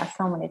 Yeah,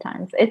 so many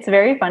times. It's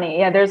very funny.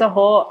 Yeah,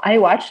 I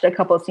watched a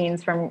couple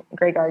scenes from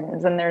Grey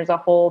Gardens, and there's a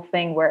whole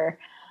thing where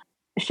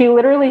she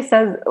literally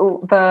says,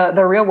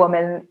 the real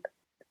woman,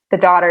 the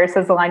daughter,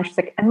 says the line, she's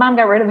like, and Mom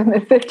got rid of him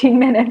in 15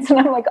 minutes. And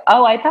I'm like,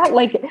 oh, I thought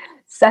like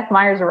Seth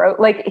Meyers wrote,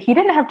 like he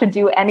didn't have to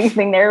do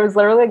anything there. It was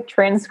literally like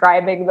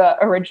transcribing the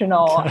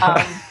original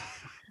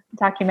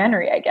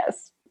documentary, I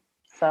guess.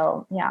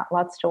 So yeah,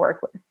 lots to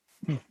work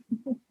with.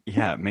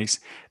 Yeah, it makes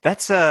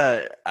that's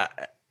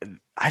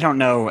I don't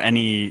know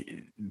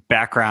any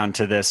background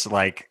to this,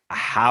 like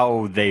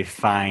how they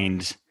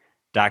find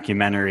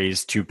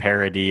documentaries to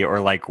parody, or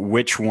like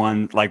which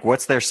one, like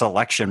what's their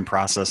selection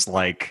process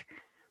like,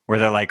 where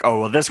they're like,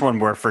 oh well, this one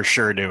we're for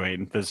sure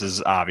doing, this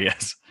is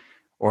obvious,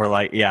 or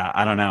like, yeah,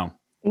 I don't know.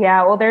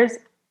 Yeah, well, there's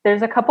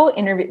a couple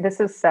interviews. This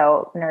is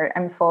so nerd.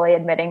 I'm fully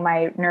admitting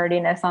my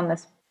nerdiness on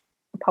this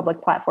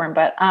public platform,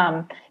 but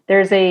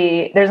there's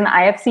an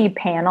IFC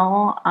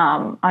panel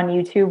on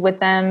YouTube with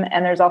them,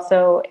 and there's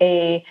also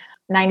a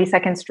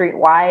 92nd Street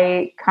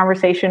Y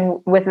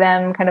conversation with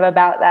them, kind of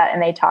about that,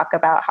 and they talk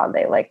about how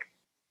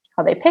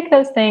they pick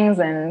those things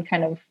and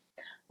kind of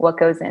what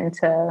goes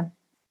into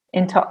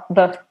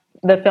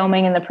the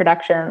filming and the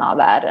production and all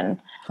that. And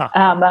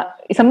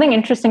something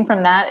interesting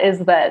from that is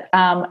that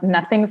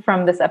nothing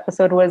from this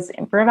episode was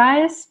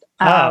improvised.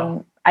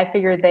 I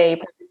figured they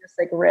probably just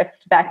like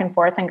riffed back and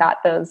forth and got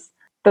those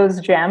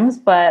gems,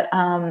 but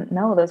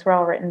no, those were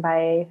all written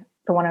by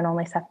the one and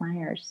only Seth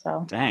Meyers.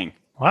 So Dang.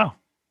 Wow.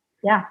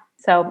 yeah.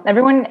 So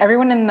everyone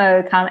in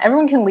the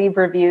everyone can leave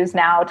reviews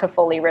now to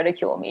fully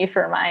ridicule me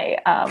for my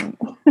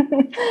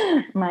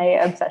my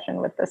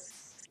obsession with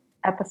this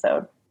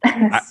episode.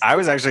 I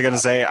was actually going to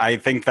say, I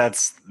think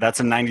that's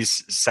a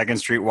 92nd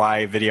Street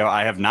Y video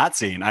I have not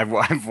seen.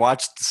 I've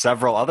watched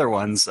several other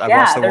ones. I've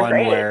watched the one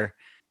great. where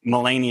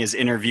Mulaney is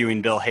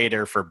interviewing Bill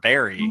Hader for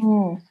Barry,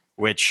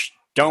 which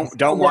don't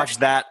so watch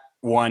that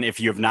one if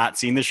you have not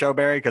seen the show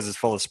Barry, because it's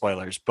full of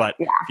spoilers. But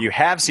if you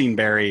have seen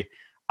Barry,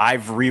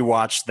 I've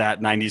rewatched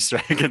that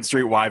 92nd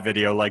Street Y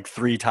video like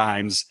 3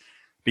 times,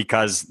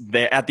 because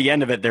at the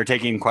end of it, they're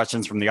taking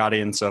questions from the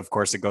audience. So of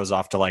course it goes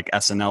off to like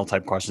SNL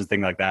type questions, thing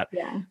like that.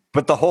 Yeah.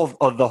 But the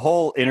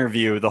whole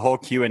interview, the whole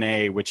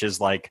Q&A, which is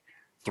like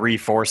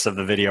 3/4 of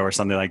the video or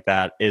something like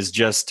that, is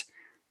just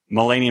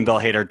Mulaney and Bill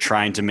Hader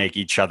trying to make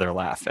each other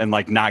laugh and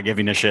like not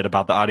giving a shit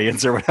about the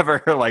audience or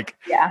whatever. Like,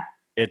 yeah,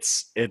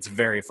 it's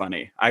very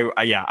funny.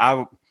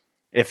 I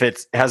if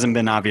it hasn't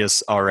been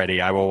obvious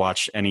already, I will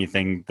watch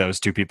anything those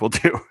two people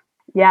do.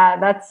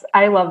 Yeah,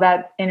 I love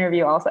that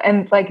interview also.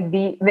 And like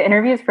the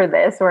interviews for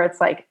this, where it's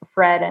like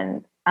Fred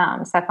and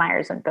Seth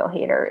Meyers and Bill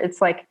Hader,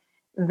 it's like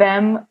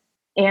them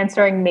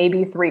answering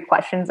maybe 3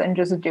 questions and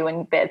just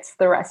doing bits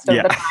the rest of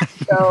Yeah. the time.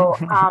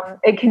 So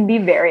it can be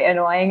very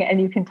annoying,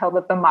 and you can tell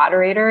that the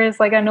moderator is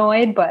like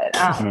annoyed, but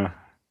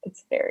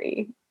it's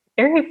very,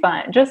 very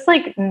fun. Just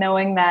like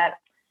knowing that,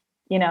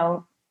 you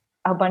know,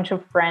 a bunch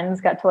of friends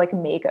got to like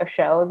make a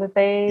show that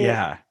they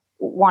Yeah.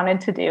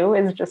 wanted to do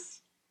is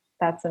just,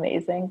 that's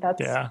amazing.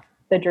 That's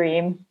the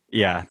dream.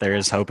 Yeah, there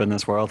is hope in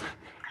this world.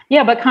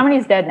 Yeah, but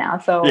comedy's dead now,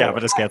 so Yeah,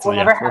 but it's that canceled.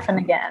 will never happen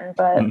again.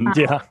 But I'm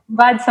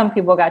glad some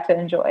people got to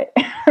enjoy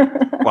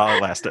it. While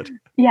it lasted.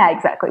 Yeah,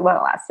 exactly. While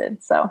it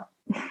lasted. So.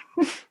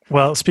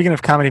 Well, speaking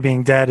of comedy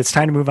being dead, it's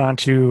time to move on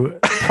to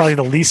probably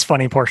the least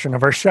funny portion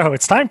of our show.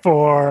 It's time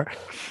for.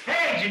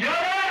 Hey, did you know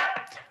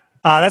that?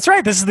 That's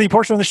right. This is the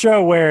portion of the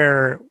show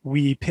where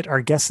we pit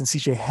our guests and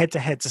CJ head to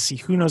head to see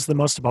who knows the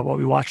most about what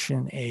we watch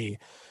in a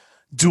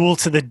duel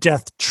to the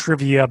death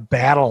trivia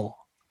battle.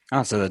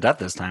 Oh, so the death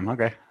this time.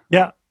 Okay.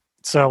 Yeah.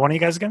 So one of you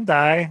guys is going to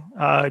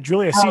die.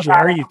 Julia, CJ,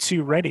 are you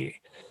two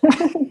ready?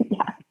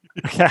 Yeah.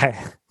 Okay.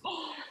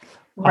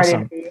 Ready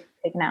to be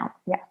taken out.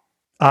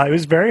 Yeah. It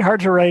was very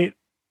hard to write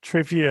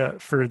trivia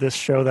for this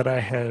show that I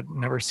had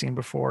never seen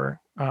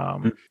before.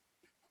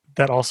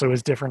 That also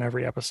is different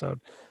every episode.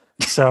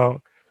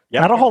 So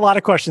not a whole lot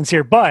of questions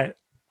here, but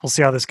we'll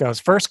see how this goes.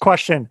 First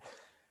question.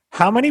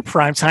 How many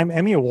Primetime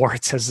Emmy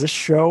Awards has this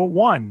show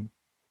won?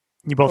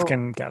 You both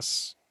can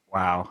guess.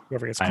 Wow.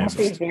 Whoever gets I'll closest.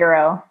 say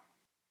 0.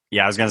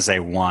 Yeah, I was going to say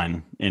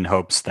 1 in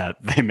hopes that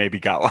they maybe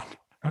got one.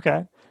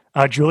 Okay.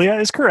 Julia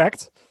is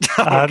correct.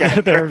 Okay.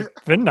 There have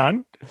been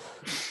none.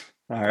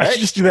 All I right.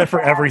 should just do that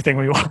for everything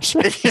we watch.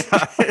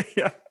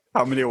 Yeah.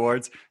 How many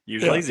awards?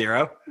 Usually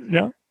 0.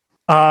 Yeah.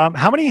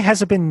 How many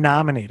has it been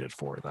nominated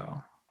for,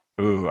 though?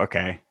 Ooh,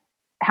 okay.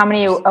 How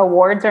many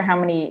awards or how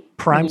many?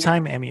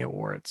 Primetime Emmy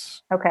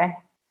Awards. Okay.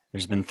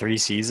 There's been 3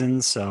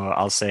 seasons, so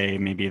I'll say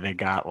maybe they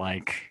got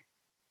like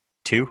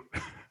 2.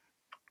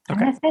 I'm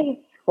going to say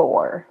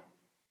 4.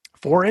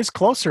 4 is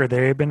closer.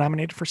 They've been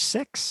nominated for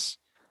 6.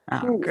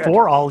 Oh, good.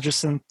 4 all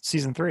just in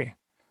season 3.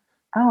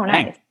 Oh,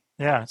 nice. Dang.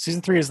 Yeah,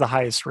 season 3 is the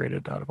highest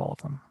rated out of all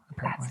of them,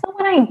 apparently. That's the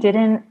one I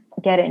didn't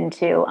get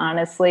into,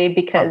 honestly,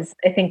 because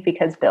I think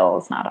because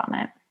Bill's not on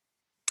it.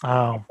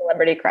 Oh.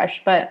 Celebrity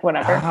crush, but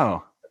whatever.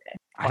 Oh.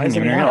 I Why is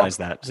didn't he even not? realize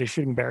that. Was he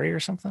shooting Barry or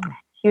something?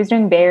 He was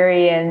doing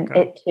Barry and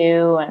Okay. It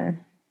Too and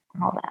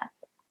all that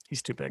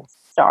He's too big.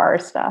 star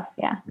stuff.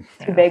 Yeah. Too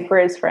Yeah. big for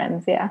his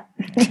friends. Yeah.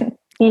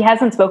 He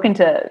hasn't spoken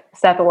to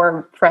Seth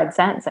or Fred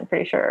since, I'm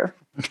pretty sure.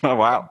 Oh,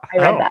 wow. I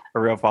read that. A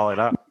real falling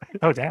up.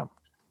 Oh, damn.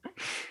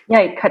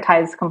 Yeah, he cut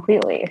ties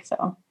completely.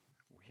 So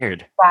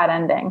Weird. bad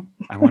ending.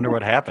 I wonder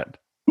what happened.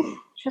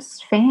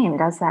 Just fame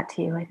does that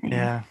to you, I think.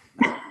 Yeah.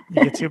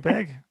 You get too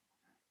big.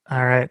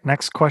 All right.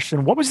 Next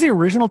question. What was the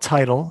original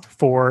title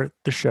for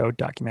the show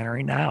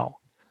Documentary Now?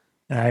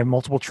 And I have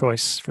multiple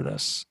choice for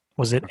this.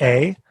 Was it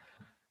A,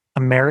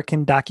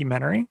 American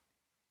Documentary,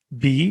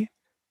 B,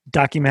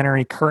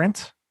 Documentary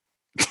Current,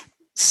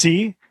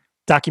 C,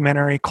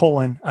 Documentary: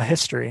 A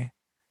History,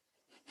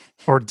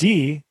 or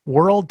D,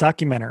 World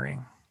Documentary?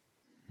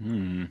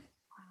 I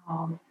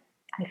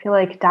feel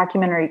like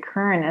Documentary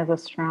Current is a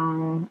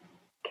strong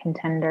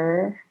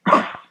contender.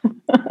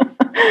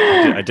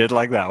 I did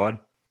like that one.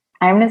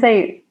 I'm going to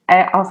say,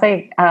 I'll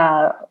say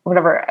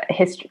whatever,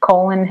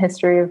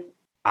 history of.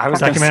 I was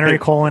gonna Documentary: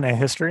 say- A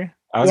History.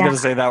 I was Yeah. going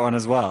to say that one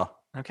as well.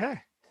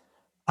 Okay.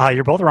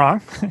 You're both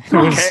wrong. It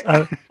was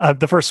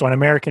the first one,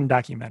 American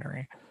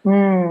Documentary.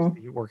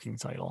 The working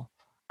title.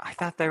 I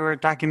thought there were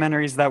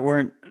documentaries that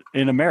weren't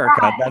in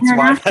America. That's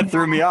why that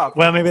threw me off.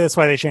 Well, maybe that's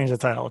why they changed the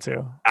title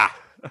too.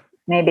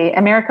 Maybe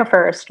America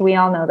First. We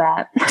all know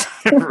that.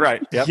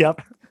 Right. Yep.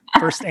 Yep.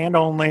 First and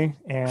only,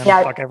 and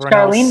Yeah, fuck everyone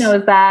Charlene else.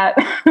 knows that.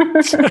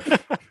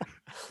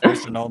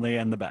 First and only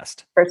and the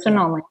best. First and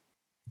only.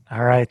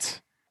 All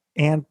right.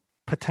 And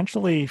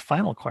potentially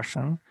final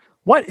question.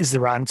 What is the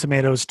Rotten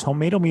Tomatoes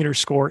tomato meter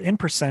score in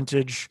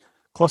percentage?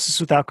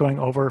 Closest without going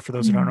over. For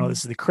those who don't know, this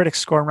is the critics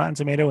score on Rotten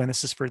Tomato, and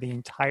this is for the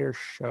entire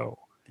show.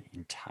 The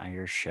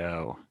entire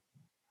show.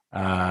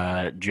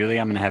 Julie,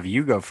 I'm going to have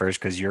you go first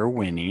because you're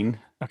winning.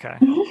 Okay.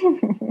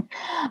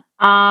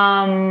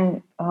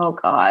 Oh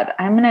God.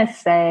 I'm going to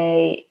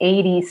say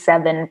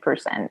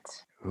 87%.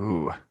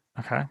 Ooh.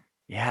 Okay.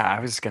 Yeah, I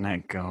was going to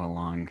go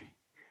along.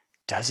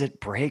 Does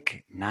it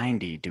break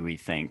 90, do we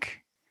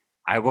think?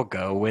 I will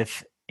go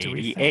with Do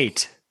we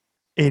 88.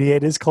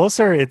 88 is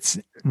closer. It's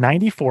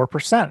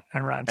 94%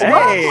 on Rotten Tomatoes.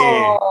 Hey,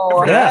 good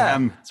for Yeah.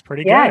 them. It's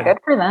pretty Yeah, good. good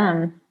for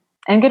them.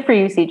 And good for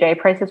you, CJ.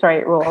 Price is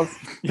Right rules.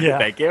 Yeah.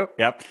 Thank you.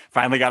 Yep.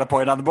 Finally got a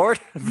point on the board.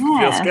 Yeah.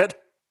 Feels good.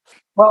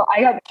 Well,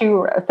 I got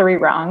 3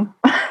 wrong.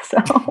 So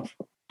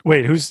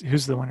Wait, who's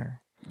the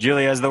winner?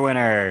 Julia's the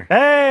winner.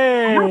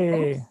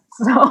 Hey.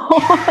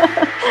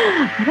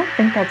 I don't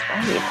think that's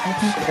right. I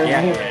think they're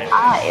Yeah.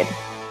 tied.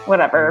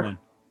 Whatever.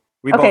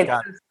 We Okay, both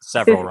got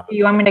several wrong. Do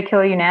you want me to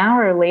kill you now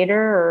or later?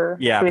 Or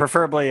Yeah, should we-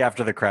 preferably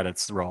after the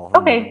credits roll.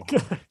 Okay.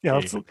 Yeah,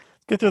 let's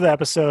get through the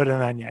episode,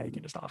 and then you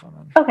can just off him.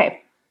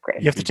 Okay,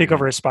 great. You have to take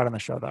over his spot on the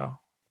show, though.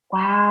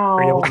 Wow.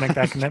 Are you able to make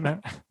that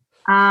commitment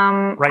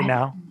Right right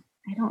now?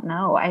 I don't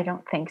know. I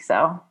don't think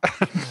so.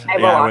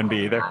 Yeah, I wouldn't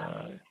be either.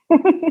 All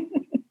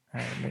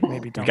right,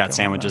 maybe don't. You got kill him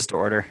sandwiches to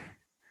order.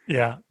 then.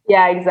 Yeah.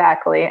 Yeah,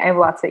 exactly. I have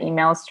lots of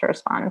emails to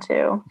respond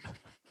to.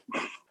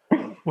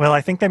 Well,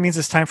 I think that means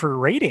it's time for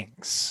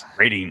ratings.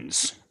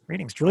 Ratings.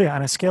 Ratings, Julia.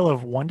 On a scale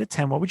of 1 to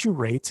 10, what would you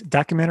rate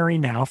Documentary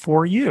Now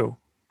for you?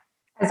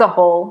 As a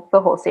whole,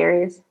 the whole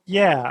series.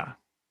 Yeah,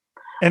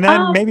 and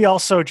then maybe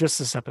also just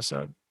this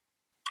episode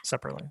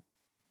separately.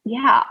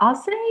 Yeah, I'm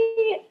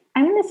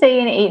going to say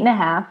an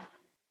 8.5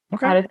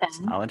 Okay. out of 10.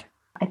 Solid.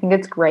 I think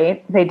it's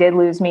great. They did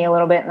lose me a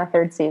little bit in the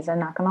third season,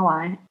 not going to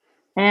lie.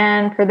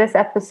 And for this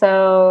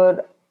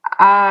episode,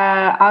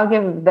 I'll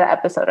give the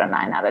episode a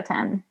 9 out of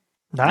 10.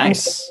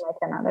 Nice. Like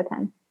 10 out of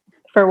 10.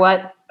 For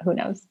what? Who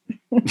knows?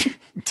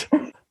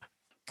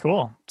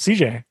 Cool.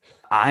 CJ.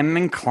 I'm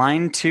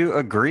inclined to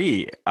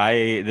agree.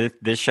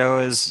 This show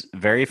is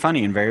very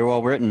funny and very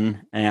well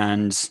written,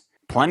 and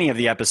plenty of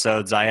the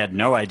episodes I had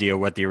no idea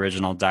what the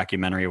original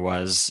documentary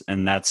was,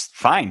 and that's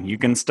fine. You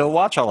can still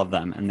watch all of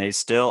them, and they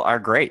still are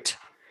great.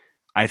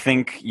 I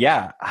think,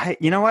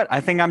 you know what?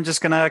 I think I'm just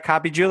gonna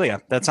copy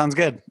Julia. That sounds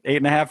good.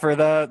 8.5 for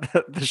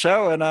the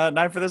show, and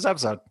 9 for this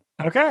episode.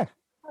 Okay.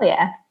 Oh,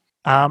 yeah.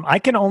 I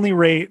can only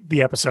rate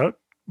the episode,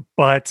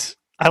 but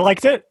I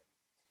liked it.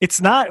 It's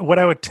not what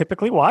I would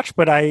typically watch,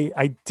 but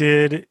I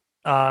did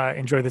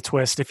enjoy the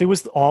twist. If it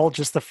was all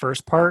just the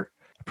first part,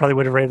 I probably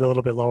would have rated it a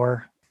little bit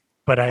lower.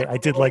 But I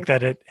did like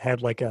that it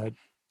had like a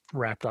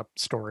wrapped up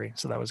story,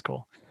 so that was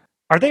cool.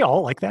 Are they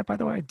all like that, by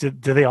the way? Do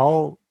they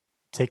all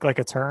take like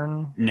a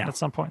turn at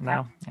some point?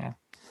 No.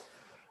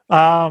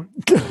 Yeah.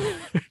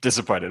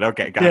 Disappointed.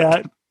 Okay, got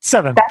it.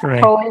 7 That's for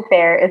me. totally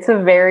fair. It's a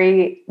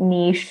very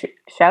niche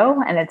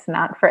show, and it's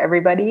not for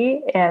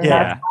everybody, and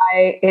that's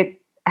why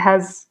it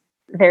has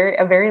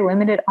a very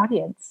limited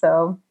audience.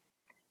 So,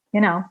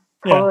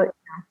 totally.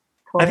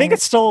 I think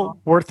it's still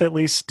worth at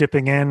least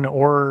dipping in,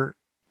 or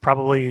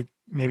probably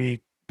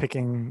maybe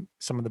picking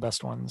some of the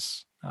best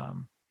ones.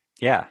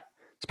 Yeah.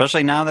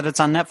 Especially now that it's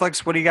on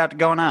Netflix. What do you got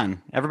going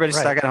on? Everybody's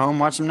stuck at home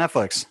watching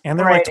Netflix. And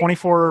they're like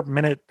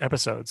 24-minute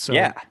episodes. So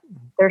yeah.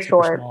 They're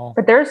short. Small.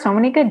 But there are so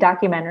many good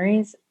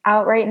documentaries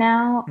out right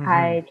now. Mhm.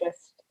 I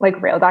just like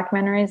real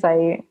documentaries.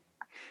 I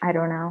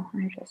don't know.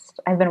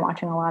 I've been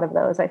watching a lot of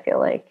those, I feel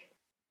like,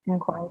 in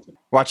quarantine.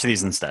 Watch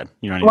these instead.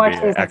 You don't need Watch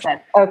to be these extra.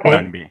 instead.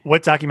 Okay.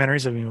 What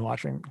documentaries have you been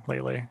watching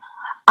lately?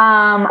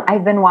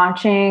 I've been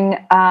watching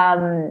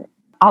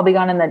I'll Be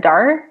Gone in the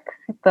Dark,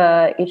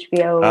 the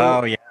HBO.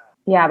 Oh, yeah.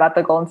 Yeah, about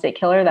the Golden State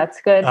Killer.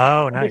 That's good.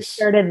 Oh, We nice.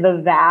 started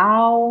The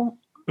Vow.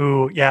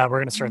 Ooh, yeah, we're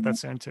gonna start that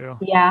soon too.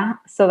 Yeah,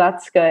 so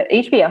that's good.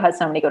 HBO has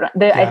so many good ones.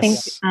 I think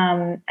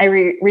I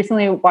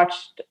recently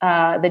watched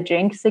The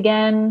Jinx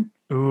again.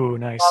 Ooh,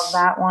 nice. Love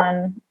that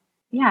one.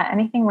 Yeah,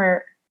 anything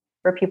where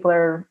people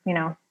are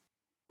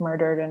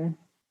murdered and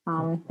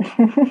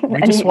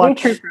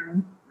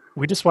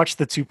we just watched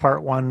the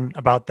 2-part one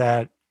about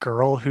that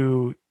girl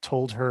who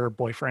told her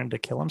boyfriend to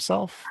kill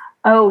himself.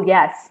 Oh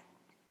yes.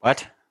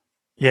 What?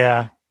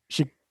 Yeah,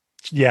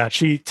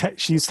 she's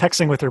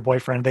texting with her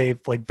boyfriend. They've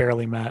like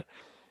barely met,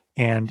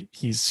 and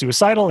he's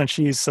suicidal. And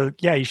she's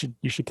you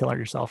should kill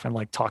yourself, and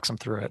like talks him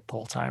through it the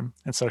whole time.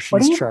 And so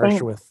she's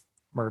charged with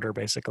murder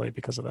basically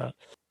because of that.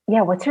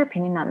 Yeah, what's your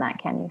opinion on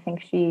that, Ken? You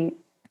think she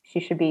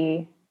should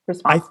be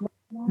responsible?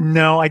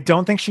 No, I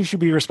don't think she should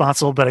be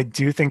responsible, but I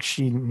do think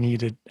she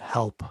needed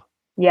help.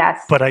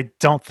 Yes. But I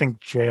don't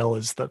think jail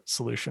is the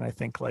solution. I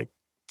think like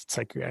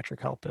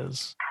psychiatric help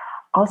is.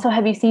 Also,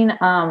 have you seen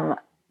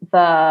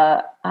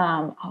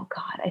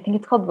I think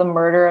it's called The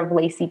Murder of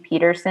Lacey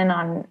Peterson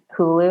on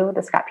Hulu,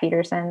 the Scott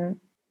Peterson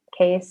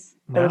case?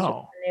 That was just in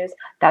the news.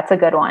 That's a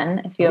good one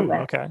if you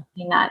haven't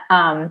seen that.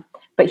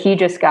 But he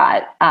just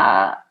got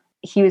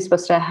he was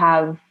supposed to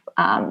have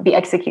be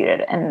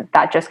executed, and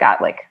that just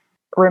got like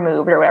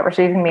removed or whatever.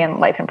 So he's gonna be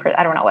in life in prison.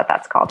 I don't know what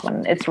that's called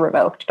when it's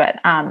revoked, but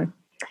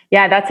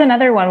yeah, that's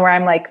another one where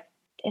I'm like,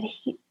 did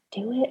he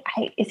do it?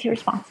 Is he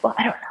responsible?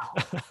 I don't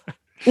know.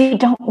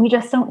 We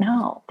just don't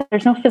know.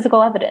 There's no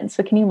physical evidence.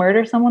 So can you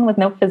murder someone with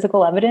no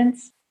physical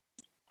evidence?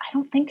 I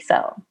don't think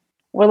so.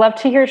 We'd love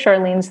to hear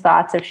Charlene's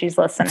thoughts if she's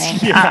listening.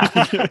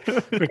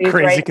 The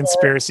crazy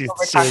conspiracy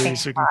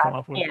theories we can come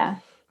up with.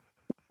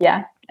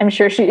 Yeah. I'm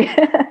sure she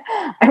has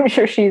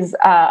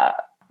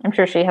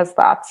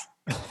thoughts.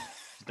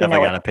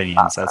 Definitely got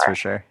opinions, that's for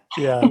sure.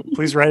 Yeah.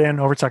 Please write in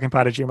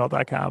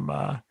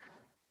overtalkingpod@gmail.com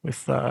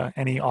with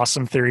any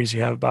awesome theories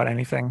you have about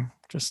anything.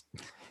 Just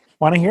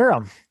want to hear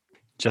them.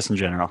 Just in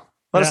general.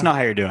 Let us know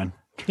how you're doing.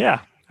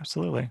 Yeah,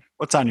 absolutely.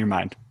 What's on your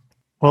mind?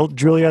 Well,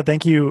 Julia,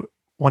 thank you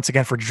once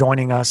again for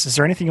joining us. Is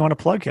there anything you want to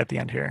plug at the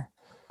end here?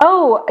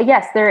 Oh,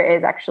 yes, there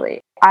is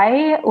actually.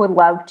 I would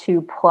love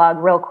to plug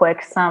real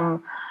quick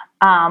some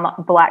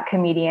Black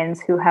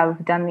comedians who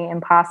have done the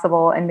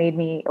impossible and made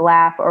me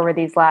laugh over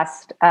these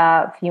last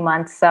few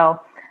months. So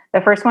the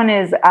first one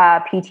is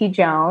P.T.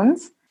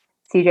 Jones.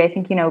 CJ, I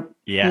think you know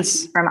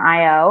yes. PT from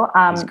IO.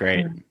 That's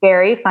great.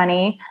 Very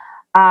funny.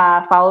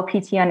 Follow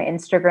PT on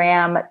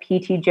Instagram,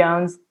 PT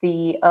Jones.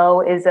 The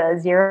O is a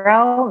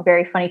 0.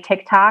 Very funny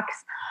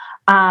TikToks.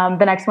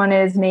 The next one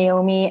is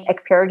Naomi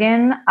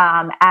Ekperigin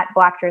at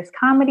Black Dress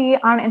Comedy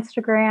on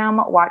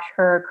Instagram. Watch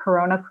her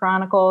Corona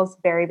Chronicles.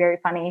 Very, very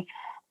funny.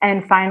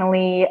 And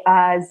finally,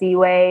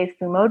 Ziwe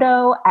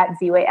Fumoto at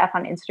ZiweF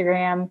on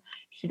Instagram.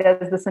 She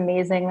does this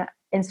amazing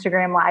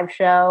Instagram live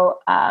show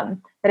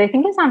that I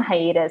think is on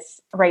hiatus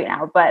right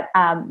now, but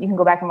you can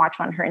go back and watch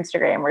on her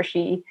Instagram where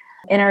she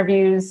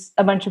interviews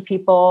a bunch of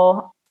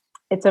people.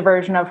 It's a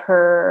version of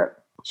her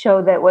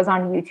show that was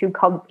on YouTube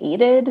called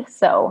Baited.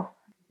 So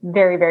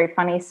very, very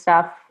funny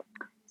stuff.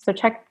 So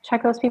check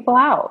those people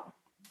out.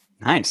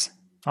 Nice.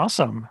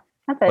 Awesome.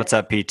 That's it. What's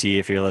up, PT?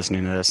 If you're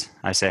listening to this,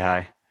 I say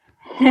hi.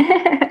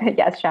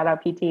 Yes, shout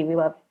out PT. We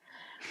love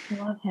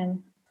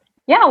him.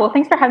 Yeah, well,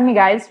 thanks for having me,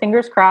 guys.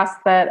 Fingers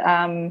crossed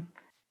that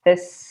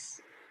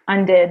this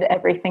undid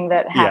everything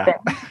that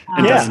happened.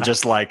 It doesn't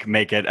just like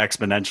make it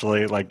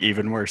exponentially like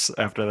even worse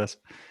after this.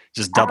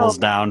 Just doubles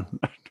down.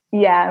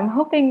 Yeah, I'm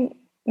hoping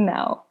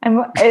no.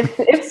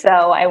 If so,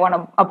 I want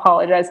to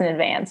apologize in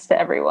advance to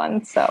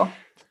everyone. So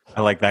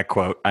I like that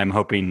quote. I'm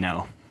hoping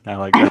no. I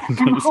like that.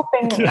 I'm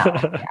hoping no.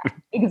 Yeah,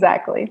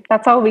 exactly.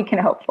 That's all we can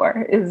hope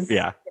for is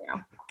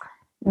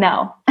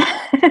no.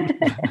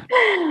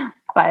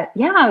 But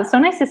yeah, it was so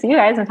nice to see you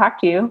guys and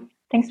talk to you.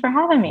 Thanks for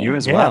having me. You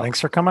as Yeah, well.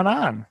 thanks for coming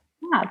on.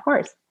 Yeah, of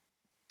course.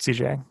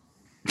 CJ.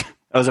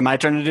 Oh, is it my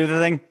turn to do the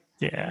thing?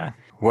 Yeah.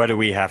 What do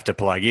we have to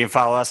plug? You can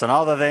follow us on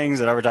all the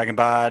things at Overtalking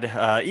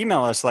Pod.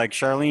 Email us like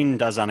Charlene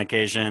does on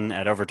occasion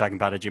at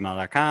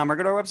overtalkingpod@gmail.com or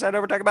go to our website,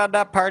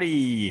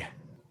 overtalkingpod.party.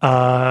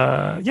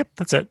 Yep,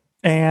 that's it.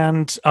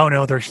 And oh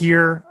no, they're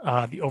here.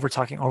 The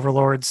Overtalking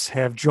Overlords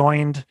have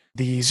joined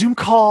the Zoom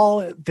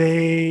call.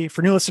 They,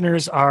 for new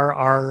listeners, are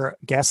our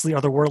ghastly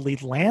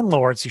otherworldly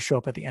landlords who show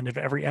up at the end of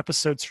every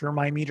episode to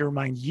remind me to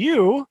remind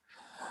you.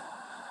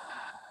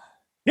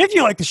 If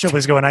you like the show,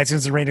 please go on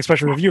iTunes and rate and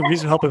special review.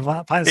 Reason to help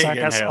find the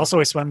podcast. Also,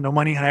 we spend no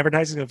money on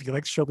advertising. If you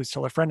like the show, please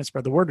tell a friend and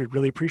spread the word. We'd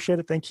really appreciate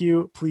it. Thank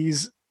you.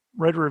 Please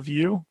write a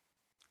review.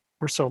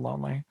 We're so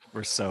lonely.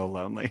 We're so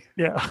lonely.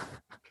 Yeah.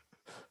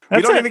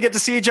 We don't even get to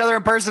see each other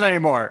in person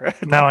anymore.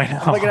 No, I know.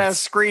 I'm looking at a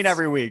screen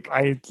every week.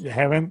 I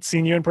haven't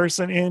seen you in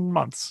person in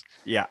months.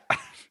 Yeah.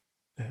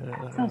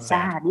 So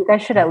sad. You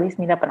guys should at least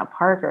meet up in a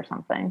park or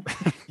something.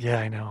 Yeah,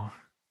 I know.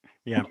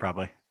 Yeah,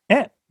 probably.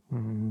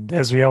 And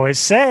as we always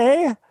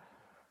say,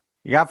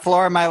 you got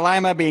floor of my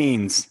lima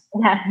beans.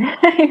 Yeah,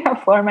 you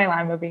got floor of my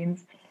lima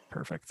beans.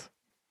 Perfect.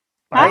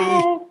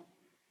 Bye.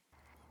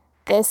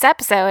 This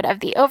episode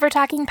of the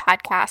Overtalking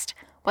Podcast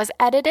was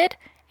edited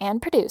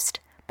and produced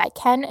by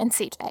Ken and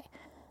CJ.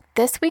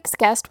 This week's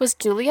guest was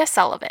Julia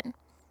Sullivan.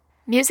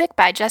 Music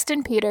by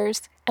Justin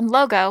Peters and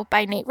logo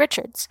by Nate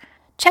Richards.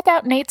 Check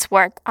out Nate's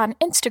work on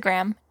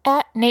Instagram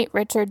at Nate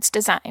Richards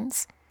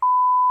Designs.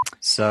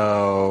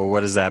 So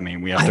what does that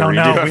mean? We have to don't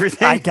redo know.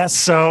 everything? I guess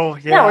so.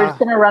 Yeah, we're just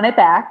going to run it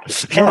back.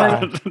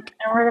 Yeah. And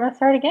we're going to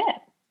start again.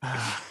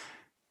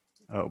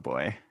 Oh,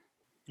 boy.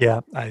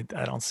 Yeah, I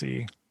don't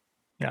see.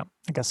 Yeah,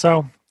 I guess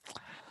so.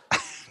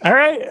 All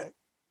right.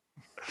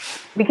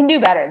 We can do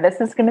better. This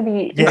is going to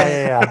be...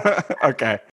 Yeah. Okay.